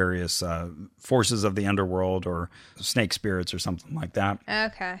from various forces of the underworld or snake spirits or something like that.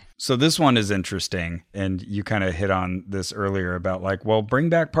 Okay. So this one is interesting, and you kind of hit on this earlier about like, well, bring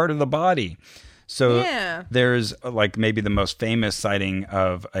back part of the body. So there's like maybe the most famous sighting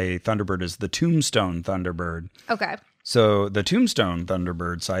of a Thunderbird is the Tombstone Thunderbird. Okay. So the Tombstone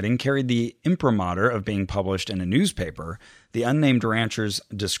Thunderbird sighting carried the imprimatur of being published in a newspaper. The unnamed ranchers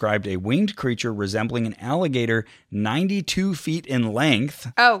described a winged creature resembling an alligator 92 feet in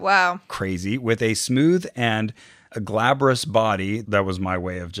length. Oh, wow. Crazy. With a smooth and a glabrous body. That was my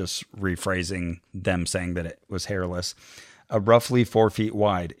way of just rephrasing them saying that it was hairless. Roughly 4 feet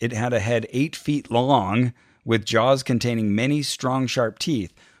wide. It had a head 8 feet long with jaws containing many strong, sharp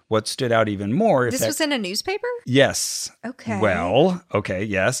teeth. What stood out even more... This was in a newspaper? Yes. Okay. Well, okay,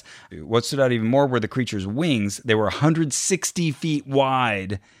 yes. What stood out even more were the creature's wings. They were 160 feet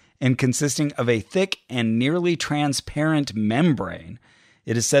wide and consisting of a thick and nearly transparent membrane.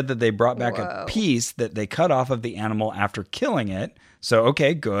 It is said that they brought back a piece that they cut off of the animal after killing it. So,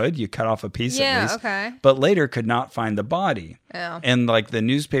 okay, good. You cut off a piece at least. Yeah, okay. But later could not find the body. Oh. And like the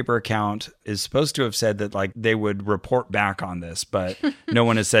newspaper account is supposed to have said that like they would report back on this, but no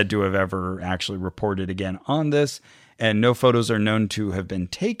one is said to have ever actually reported again on this. And no photos are known to have been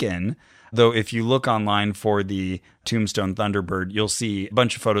taken. Though if you look online for the Tombstone Thunderbird, you'll see a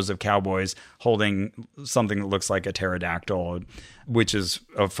bunch of photos of cowboys holding something that looks like a pterodactyl, which is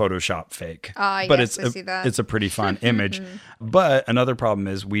a Photoshop fake. But yes, I see that. It's a pretty fun image. But another problem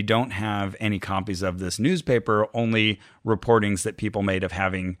is we don't have any copies of this newspaper, only reportings that people made of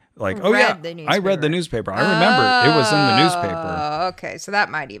having like, I read the newspaper. I remember it was in the newspaper. Oh, okay. So that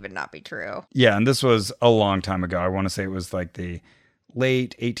might even not be true. Yeah, and this was a long time ago. I want to say it was like the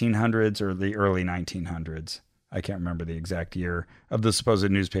late 1800s or the early 1900s. I can't remember the exact year of the supposed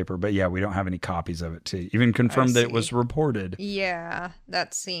newspaper, but yeah, we don't have any copies of it to even confirm that it was reported. Yeah,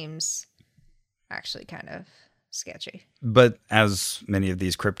 that seems actually kind of sketchy. But as many of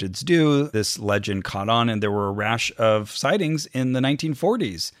these cryptids do, this legend caught on, and there were a rash of sightings in the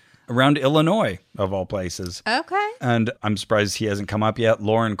 1940s around Illinois, of all places. Okay. And I'm surprised he hasn't come up yet.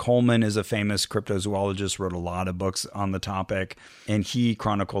 Loren Coleman is a famous cryptozoologist, wrote a lot of books on the topic, and he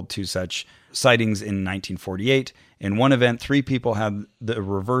chronicled two such sightings in 1948. In one event, 3 people had the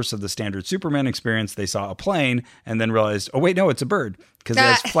reverse of the standard Superman experience. They saw a plane and then realized, oh, wait, no, it's a bird because it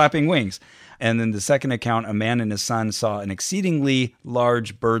has flapping wings. And then the second account, a man and his son saw an exceedingly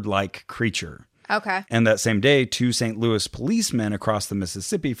large bird-like creature. Okay. And that same day, 2 St. Louis policemen across the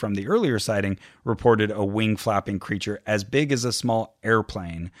Mississippi from the earlier sighting reported a wing-flapping creature as big as a small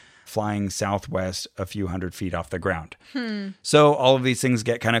airplane flying southwest a few hundred feet off the ground. So all of these things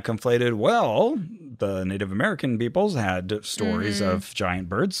get kind of conflated. Well, the Native American peoples had stories of giant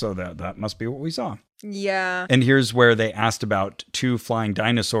birds, so that must be what we saw. Yeah. And here's where they asked about 2 flying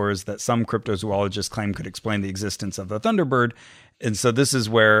dinosaurs that some cryptozoologists claim could explain the existence of the Thunderbird. And so this is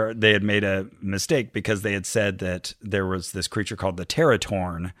where they had made a mistake because they had said that there was this creature called the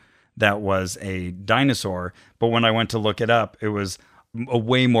Teratorn that was a dinosaur. But when I went to look it up, it was a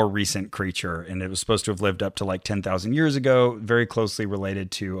way more recent creature, and it was supposed to have lived up to like 10,000 years ago, very closely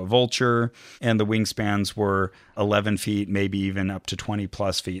related to a vulture, and the wingspans were 11 feet, maybe even up to 20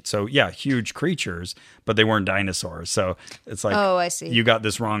 plus feet. So yeah, huge creatures, but they weren't dinosaurs. So it's like, oh, I see. You got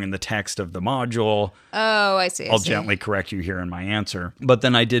this wrong in the text of the module. Oh, I see. I'll gently correct you here in my answer. But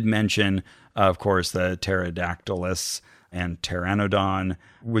then I did mention, of course, the Pterodactylus and Pteranodon,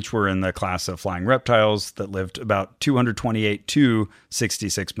 which were in the class of flying reptiles that lived about 228 to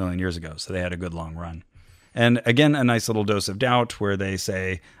 66 million years ago. So they had a good long run. And again, a nice little dose of doubt where they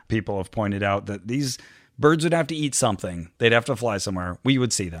say people have pointed out that these birds would have to eat something. They'd have to fly somewhere. We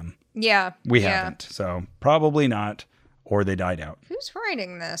would see them. Yeah. We haven't. So probably not, or they died out. Who's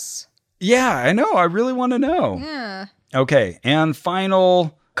writing this? Yeah, I know. I really want to know. Yeah. Okay. And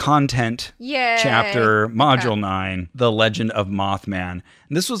final content chapter, module 9, The Legend of Mothman.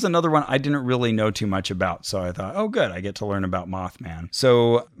 And this was another one I didn't really know too much about. So I thought, oh, good, I get to learn about Mothman.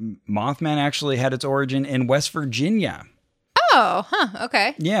 So Mothman actually had its origin in West Virginia. Oh, huh.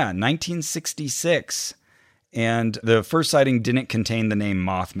 Okay. Yeah, 1966. And the first sighting didn't contain the name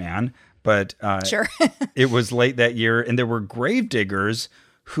Mothman, but Sure. it was late that year. And there were grave diggers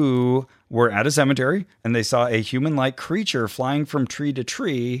who were at a cemetery and they saw a human-like creature flying from tree to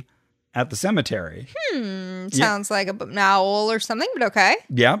tree at the cemetery. Sounds like an owl or something, but okay.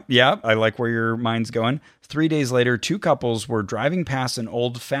 Yeah. I like where your mind's going. 3 days later, two couples were driving past an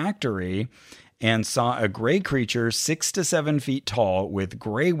old factory and saw a gray creature 6 to 7 feet tall with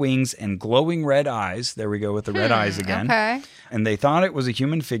gray wings and glowing red eyes. There we go with the red eyes again. Okay. And they thought it was a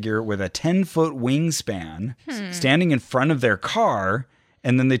human figure with a 10-foot wingspan standing in front of their car.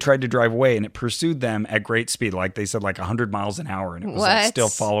 And then they tried to drive away and it pursued them at great speed. Like they said, like 100 miles an hour. And it was like, still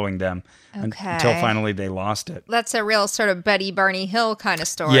following them until finally they lost it. That's a real sort of Betty Barney Hill kind of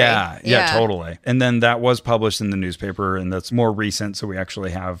story. Yeah, totally. And then that was published in the newspaper and that's more recent. So we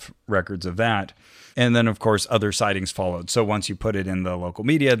actually have records of that. And then, of course, other sightings followed. So once you put it in the local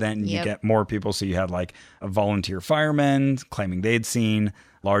media, then you get more people. So you had like a volunteer firemen claiming they'd seen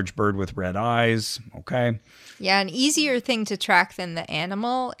large bird with red eyes. Okay. Yeah, an easier thing to track than the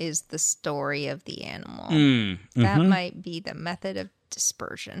animal is the story of the animal. That might be the method of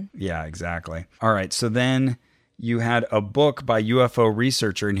dispersion. Yeah, exactly. All right. So then you had a book by UFO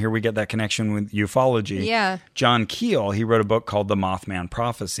researcher, and here we get that connection with ufology. Yeah. John Keel, he wrote a book called The Mothman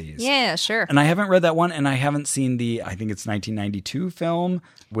Prophecies. Yeah, sure. And I haven't read that one, and I haven't seen the, I think it's 1992 film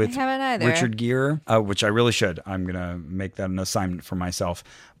with I haven't either. Richard Gere, which I really should. I'm going to make that an assignment for myself.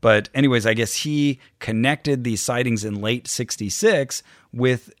 But anyways, I guess he connected these sightings in late 66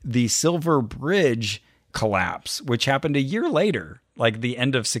 with the Silver Bridge collapse, which happened a year later, like the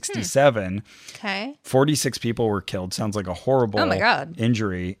end of 67. Okay. 46 people were killed. Sounds like a horrible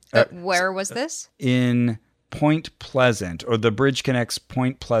injury. Where was this? In Point Pleasant, or the bridge connects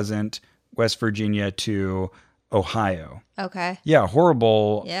Point Pleasant, West Virginia to Ohio. Okay. Yeah,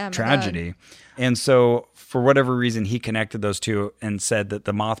 horrible my tragedy. God. And so for whatever reason, he connected those two and said that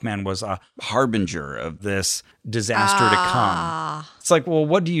the Mothman was a harbinger of this disaster to come. It's like, well,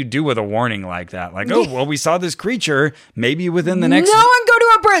 what do you do with a warning like that? Like, oh, well, we saw this creature. Maybe within the next... No one go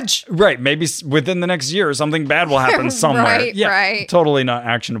to a bridge! Right. Maybe within the next year, something bad will happen somewhere. Right. Totally not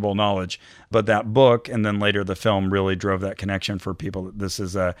actionable knowledge. But that book, and then later the film, really drove that connection for people. This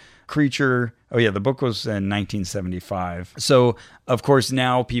is a creature. Oh, yeah, the book was in 1975. So, of course,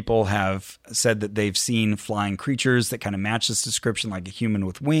 now people have said that they've seen flying creatures that kind of match this description, like a human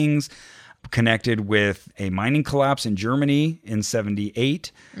with wings, connected with a mining collapse in Germany in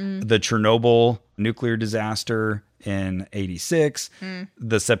 78, the Chernobyl nuclear disaster in 86,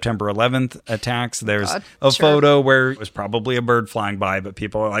 the September 11th attacks. There's a photo where it was probably a bird flying by, but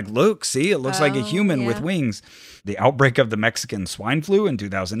people are like, look, see, it looks like a human with wings. The outbreak of the Mexican swine flu in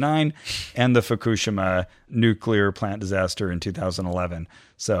 2009 and the Fukushima nuclear plant disaster in 2011.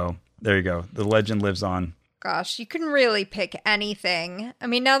 So there you go. The legend lives on. Gosh, you can really pick anything. I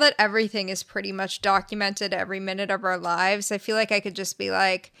mean, now that everything is pretty much documented every minute of our lives, I feel like I could just be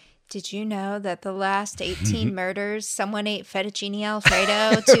like, did you know that the last 18 murders, someone ate fettuccine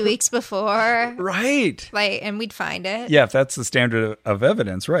Alfredo 2 weeks before? Right. Like, and we'd find it. Yeah, if that's the standard of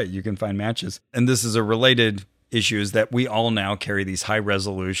evidence, right, you can find matches. And this is a related issue, is that we all now carry these high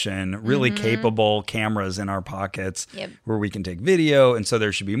resolution, really capable cameras in our pockets where we can take video. And so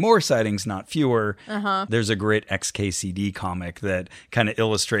there should be more sightings, not fewer. There's a great XKCD comic that kind of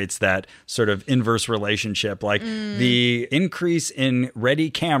illustrates that sort of inverse relationship, like the increase in ready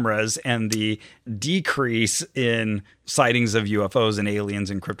cameras and the decrease in sightings of UFOs and aliens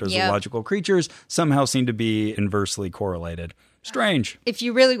and cryptozoological creatures somehow seem to be inversely correlated. Strange. If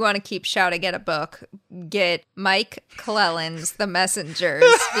you really want to keep shouting at a book, get Mike Clellan's The Messengers,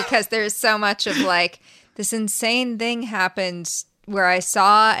 because there's so much of like, this insane thing happened where I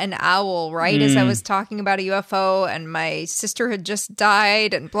saw an owl right as I was talking about a UFO and my sister had just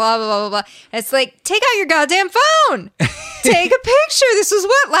died and blah, blah, blah, blah. And it's like, take out your goddamn phone. Take a picture. This was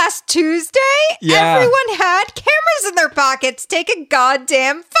what, last Tuesday? Yeah. Everyone had cameras in their pockets. Take a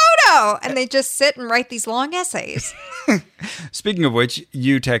goddamn photo. And they just sit and write these long essays. Speaking of which,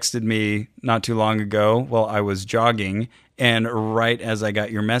 you texted me not too long ago while I was jogging. And right as I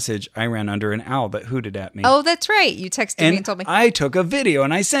got your message, I ran under an owl that hooted at me. Oh, that's right. You texted me and told me. I took a video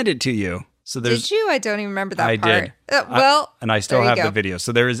and I sent it to you. So did you? I don't even remember that part. I did. And I still have the video.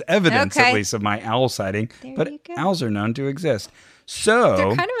 So there is evidence, at least, of my owl sighting. But owls are known to exist. So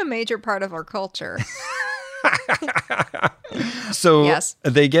they're kind of a major part of our culture. So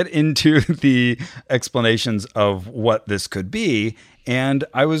they get into the explanations of what this could be. And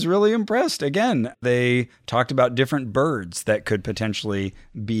I was really impressed. Again, they talked about different birds that could potentially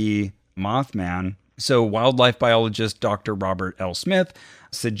be Mothman. So wildlife biologist Dr. Robert L. Smith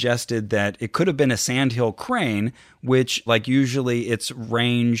suggested that it could have been a sandhill crane, which, like, usually its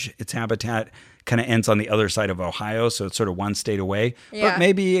range, its habitat kind of ends on the other side of Ohio, so it's sort of one state away. Yeah. But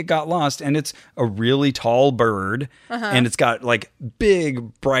maybe it got lost, and it's a really tall bird, and it's got like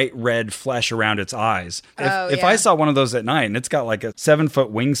big, bright red flesh around its eyes. If I saw one of those at night, and it's got like a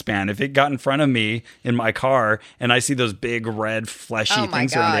 7-foot wingspan, if it got in front of me in my car, and I see those big red fleshy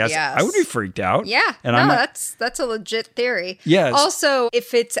things around the eyes, I would be freaked out. Yeah, and that's a legit theory. Yes. Also,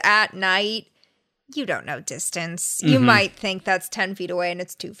 if it's at night, you don't know distance. You might think that's 10 feet away and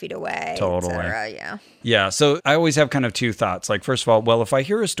it's 2 feet away. Totally. Yeah. Yeah. So I always have kind of two thoughts. Like, first of all, well, if I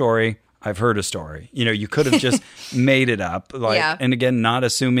hear a story, I've heard a story. You know, you could have just made it up. Like, and again, not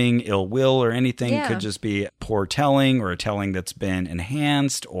assuming ill will or anything. Yeah. Could just be poor telling or a telling that's been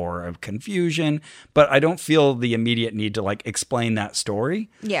enhanced or of confusion. But I don't feel the immediate need to like explain that story.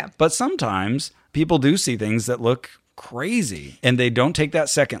 Yeah. But sometimes people do see things that look crazy and they don't take that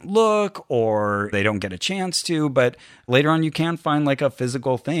second look or they don't get a chance to, but later on you can find like a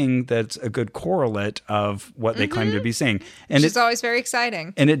physical thing that's a good correlate of what they claim to be seeing. And it's always very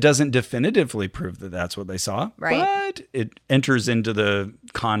exciting. And it doesn't definitively prove that that's what they saw, right? But it enters into the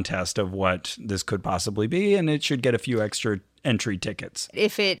contest of what this could possibly be, and it should get a few extra entry tickets.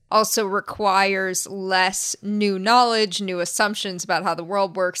 If it also requires less new knowledge, new assumptions about how the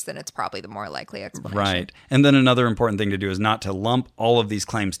world works, then it's probably the more likely explanation. Right. And then another important thing to do is not to lump all of these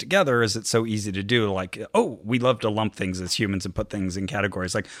claims together, as it's so easy to do. Like, oh, we love to lump things as humans and put things in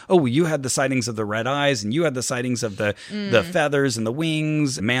categories. Like, oh, well, you had the sightings of the red eyes and you had the sightings of the feathers and the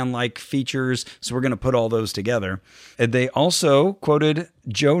wings, man-like features. So we're going to put all those together. And they also quoted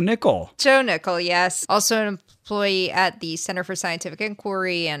Joe Nickell. Joe Nickell, yes. Also an employee at the Center for Scientific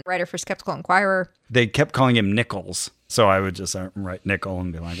Inquiry and writer for Skeptical Inquirer. They kept calling him Nichols. So I would just write Nickell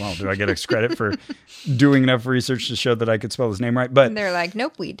and be like, well, do I get credit for doing enough research to show that I could spell his name right? But and they're like,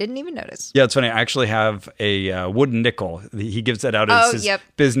 nope, we didn't even notice. Yeah, it's funny. I actually have a wooden nickel. He gives that out as his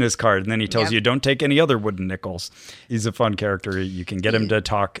business card. And then he tells you, don't take any other wooden nickels. He's a fun character. You can get him to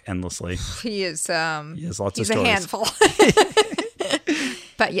talk endlessly. He has lots of stories. He's a handful.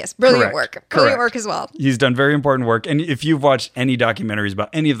 But yes, brilliant work. Brilliant work as well. He's done very important work. And if you've watched any documentaries about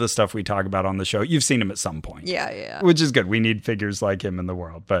any of the stuff we talk about on the show, you've seen him at some point. Yeah. Which is good. We need figures like him in the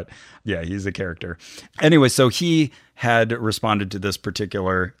world. But yeah, he's a character. Anyway, so he had responded to this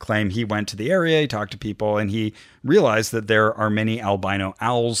particular claim. He went to the area, he talked to people, and he realized that there are many albino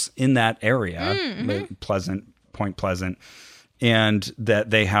owls in that area, Point Pleasant. And that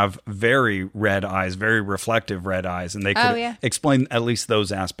they have very red eyes, very reflective red eyes. And they could explain at least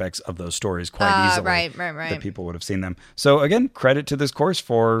those aspects of those stories quite easily. Right. That people would have seen them. So again, credit to this course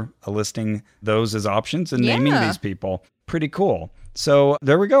for listing those as options and naming these people. Pretty cool. So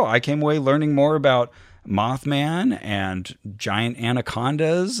there we go. I came away learning more about Mothman and giant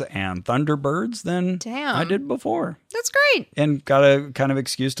anacondas and thunderbirds than I did before. That's great. And got a kind of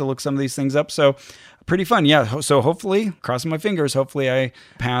excuse to look some of these things up. So pretty fun. Yeah. So hopefully, crossing my fingers, hopefully I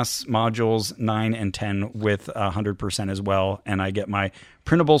pass modules 9 and 10 with 100% as well. And I get my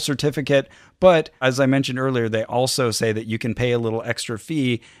printable certificate. But as I mentioned earlier, they also say that you can pay a little extra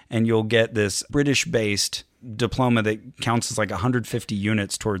fee and you'll get this British-based diploma that counts as like 150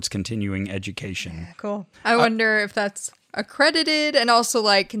 units towards continuing education. Cool. I wonder if that's accredited and also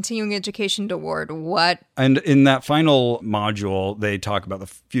like continuing education toward what? And in that final module, they talk about the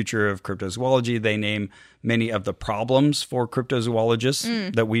future of cryptozoology. They name many of the problems for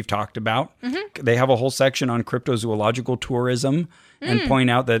cryptozoologists that we've talked about. They have a whole section on cryptozoological tourism and point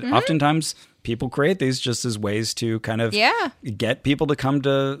out that oftentimes people create these just as ways to kind of get people to come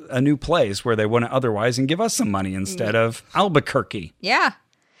to a new place where they wouldn't otherwise and give us some money instead of Albuquerque. Yeah.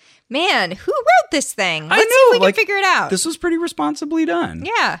 Man, who wrote this thing? Let's see if we can figure it out. This was pretty responsibly done.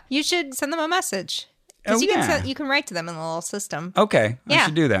 Yeah, you should send them a message. Because you can write to them in the little system. Okay, I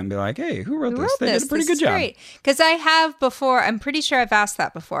should do that and be like, hey, who wrote this? They did a pretty good job. Because I have before, I'm pretty sure I've asked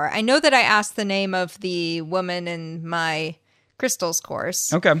that before. I know that I asked the name of the woman in my crystals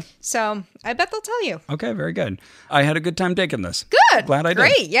course. Okay. So I bet they'll tell you. Okay, very good. I had a good time taking this. Good. Glad I did.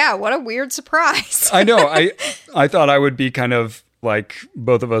 Great. Yeah, what a weird surprise. I know. I thought I would be kind of like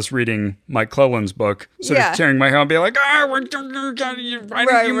both of us reading Mike Clelland's book, sort of tearing my hair and be like, why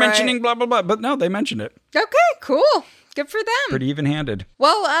are you mentioning blah, blah, blah. But no, they mentioned it. Okay, cool. Good for them. Pretty even-handed.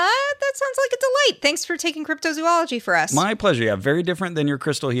 Well, that sounds like a delight. Thanks for taking cryptozoology for us. My pleasure. Yeah, very different than your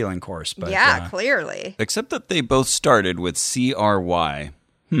crystal healing course. But, clearly. Except that they both started with CRY.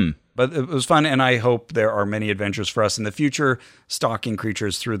 But it was fun, and I hope there are many adventures for us in the future, stalking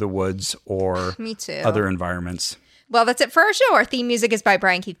creatures through the woods or Me too. other environments. Well, that's it for our show. Our theme music is by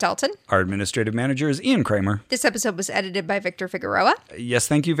Brian Keith Dalton. Our administrative manager is Ian Kramer. This episode was edited by Victor Figueroa. Yes,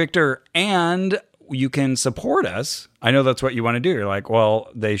 thank you, Victor. And you can support us. I know that's what you want to do. You're like, well,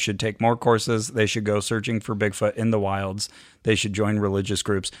 they should take more courses. They should go searching for Bigfoot in the wilds. They should join religious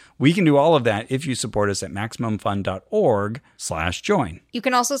groups. We can do all of that if you support us at MaximumFun.org/join. You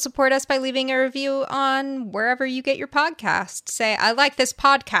can also support us by leaving a review on wherever you get your podcast. Say, I like this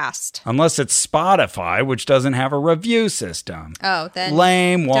podcast. Unless it's Spotify, which doesn't have a review system. Oh, then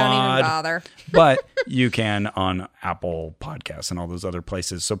lame wad. Don't even bother. But you can on Apple Podcasts and all those other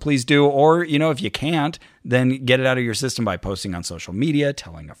places. So please do. Or, if you can't, then get it out of your system by posting on social media,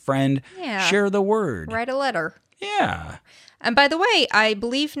 telling a friend, share the word. Write a letter. Yeah. And by the way, I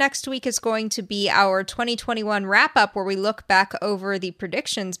believe next week is going to be our 2021 wrap-up where we look back over the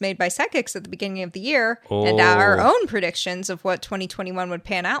predictions made by psychics at the beginning of the year and our own predictions of what 2021 would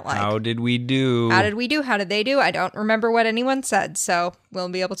pan out like. How did we do? How did we do? How did they do? I don't remember what anyone said, so we'll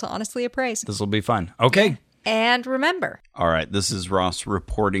be able to honestly appraise. This will be fun. Okay. And remember. All right, this is Ross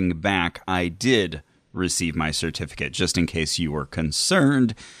reporting back. I did receive my certificate, just in case you were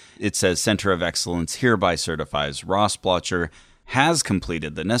concerned. It says Center of Excellence hereby certifies Ross Blotcher has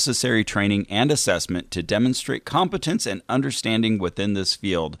completed the necessary training and assessment to demonstrate competence and understanding within this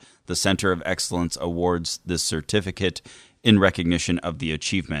field. The Center of Excellence awards this certificate in recognition of the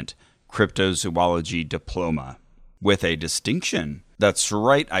achievement, Cryptozoology Diploma, with a distinction. That's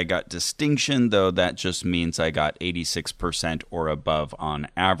right, I got distinction, though that just means I got 86% or above on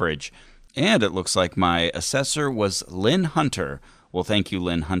average. And it looks like my assessor was Lynn Hunter. Well, thank you,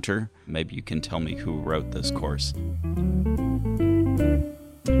 Lynn Hunter. Maybe you can tell me who wrote this course.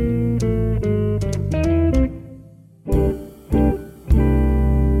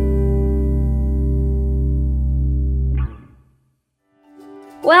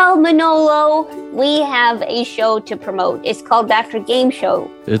 Well, Manolo, we have a show to promote. It's called Dr. Game Show.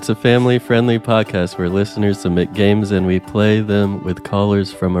 It's a family-friendly podcast where listeners submit games and we play them with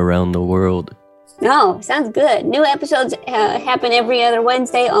callers from around the world. Oh, sounds good. New episodes happen every other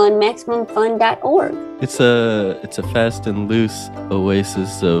Wednesday on MaximumFun.org. It's a fast and loose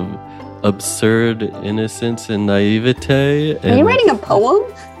oasis of absurd innocence and naivete. Are you writing a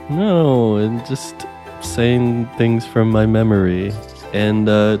poem? No, and just saying things from my memory. And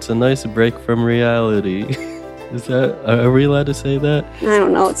it's a nice break from reality. Are we allowed to say that? I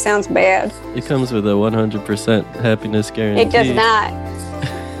don't know. It sounds bad. It comes with a 100% happiness guarantee. It does not.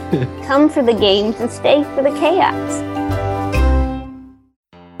 Come for the games and stay for the chaos.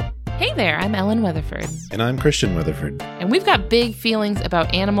 Hey there, I'm Ellen Weatherford. And I'm Christian Weatherford. And we've got big feelings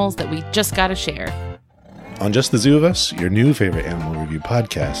about animals that we just gotta share. On Just the Zoo of Us, your new favorite animal review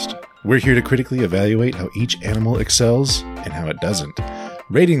podcast, we're here to critically evaluate how each animal excels and how it doesn't,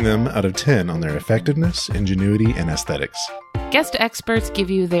 rating them out of 10 on their effectiveness, ingenuity, and aesthetics. Guest experts give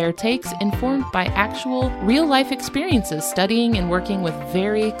you their takes informed by actual, real-life experiences studying and working with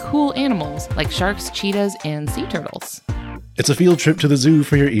very cool animals like sharks, cheetahs, and sea turtles. It's a field trip to the zoo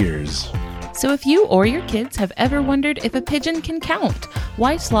for your ears. So if you or your kids have ever wondered if a pigeon can count,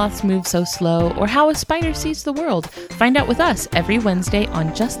 why sloths move so slow, or how a spider sees the world, find out with us every Wednesday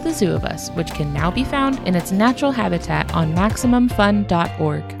on Just the Zoo of Us, which can now be found in its natural habitat on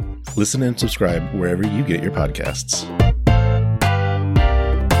MaximumFun.org. Listen and subscribe wherever you get your podcasts.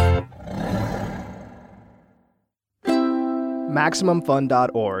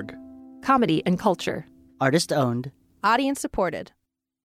 MaximumFun.org. Comedy and culture. Artist owned. Audience supported.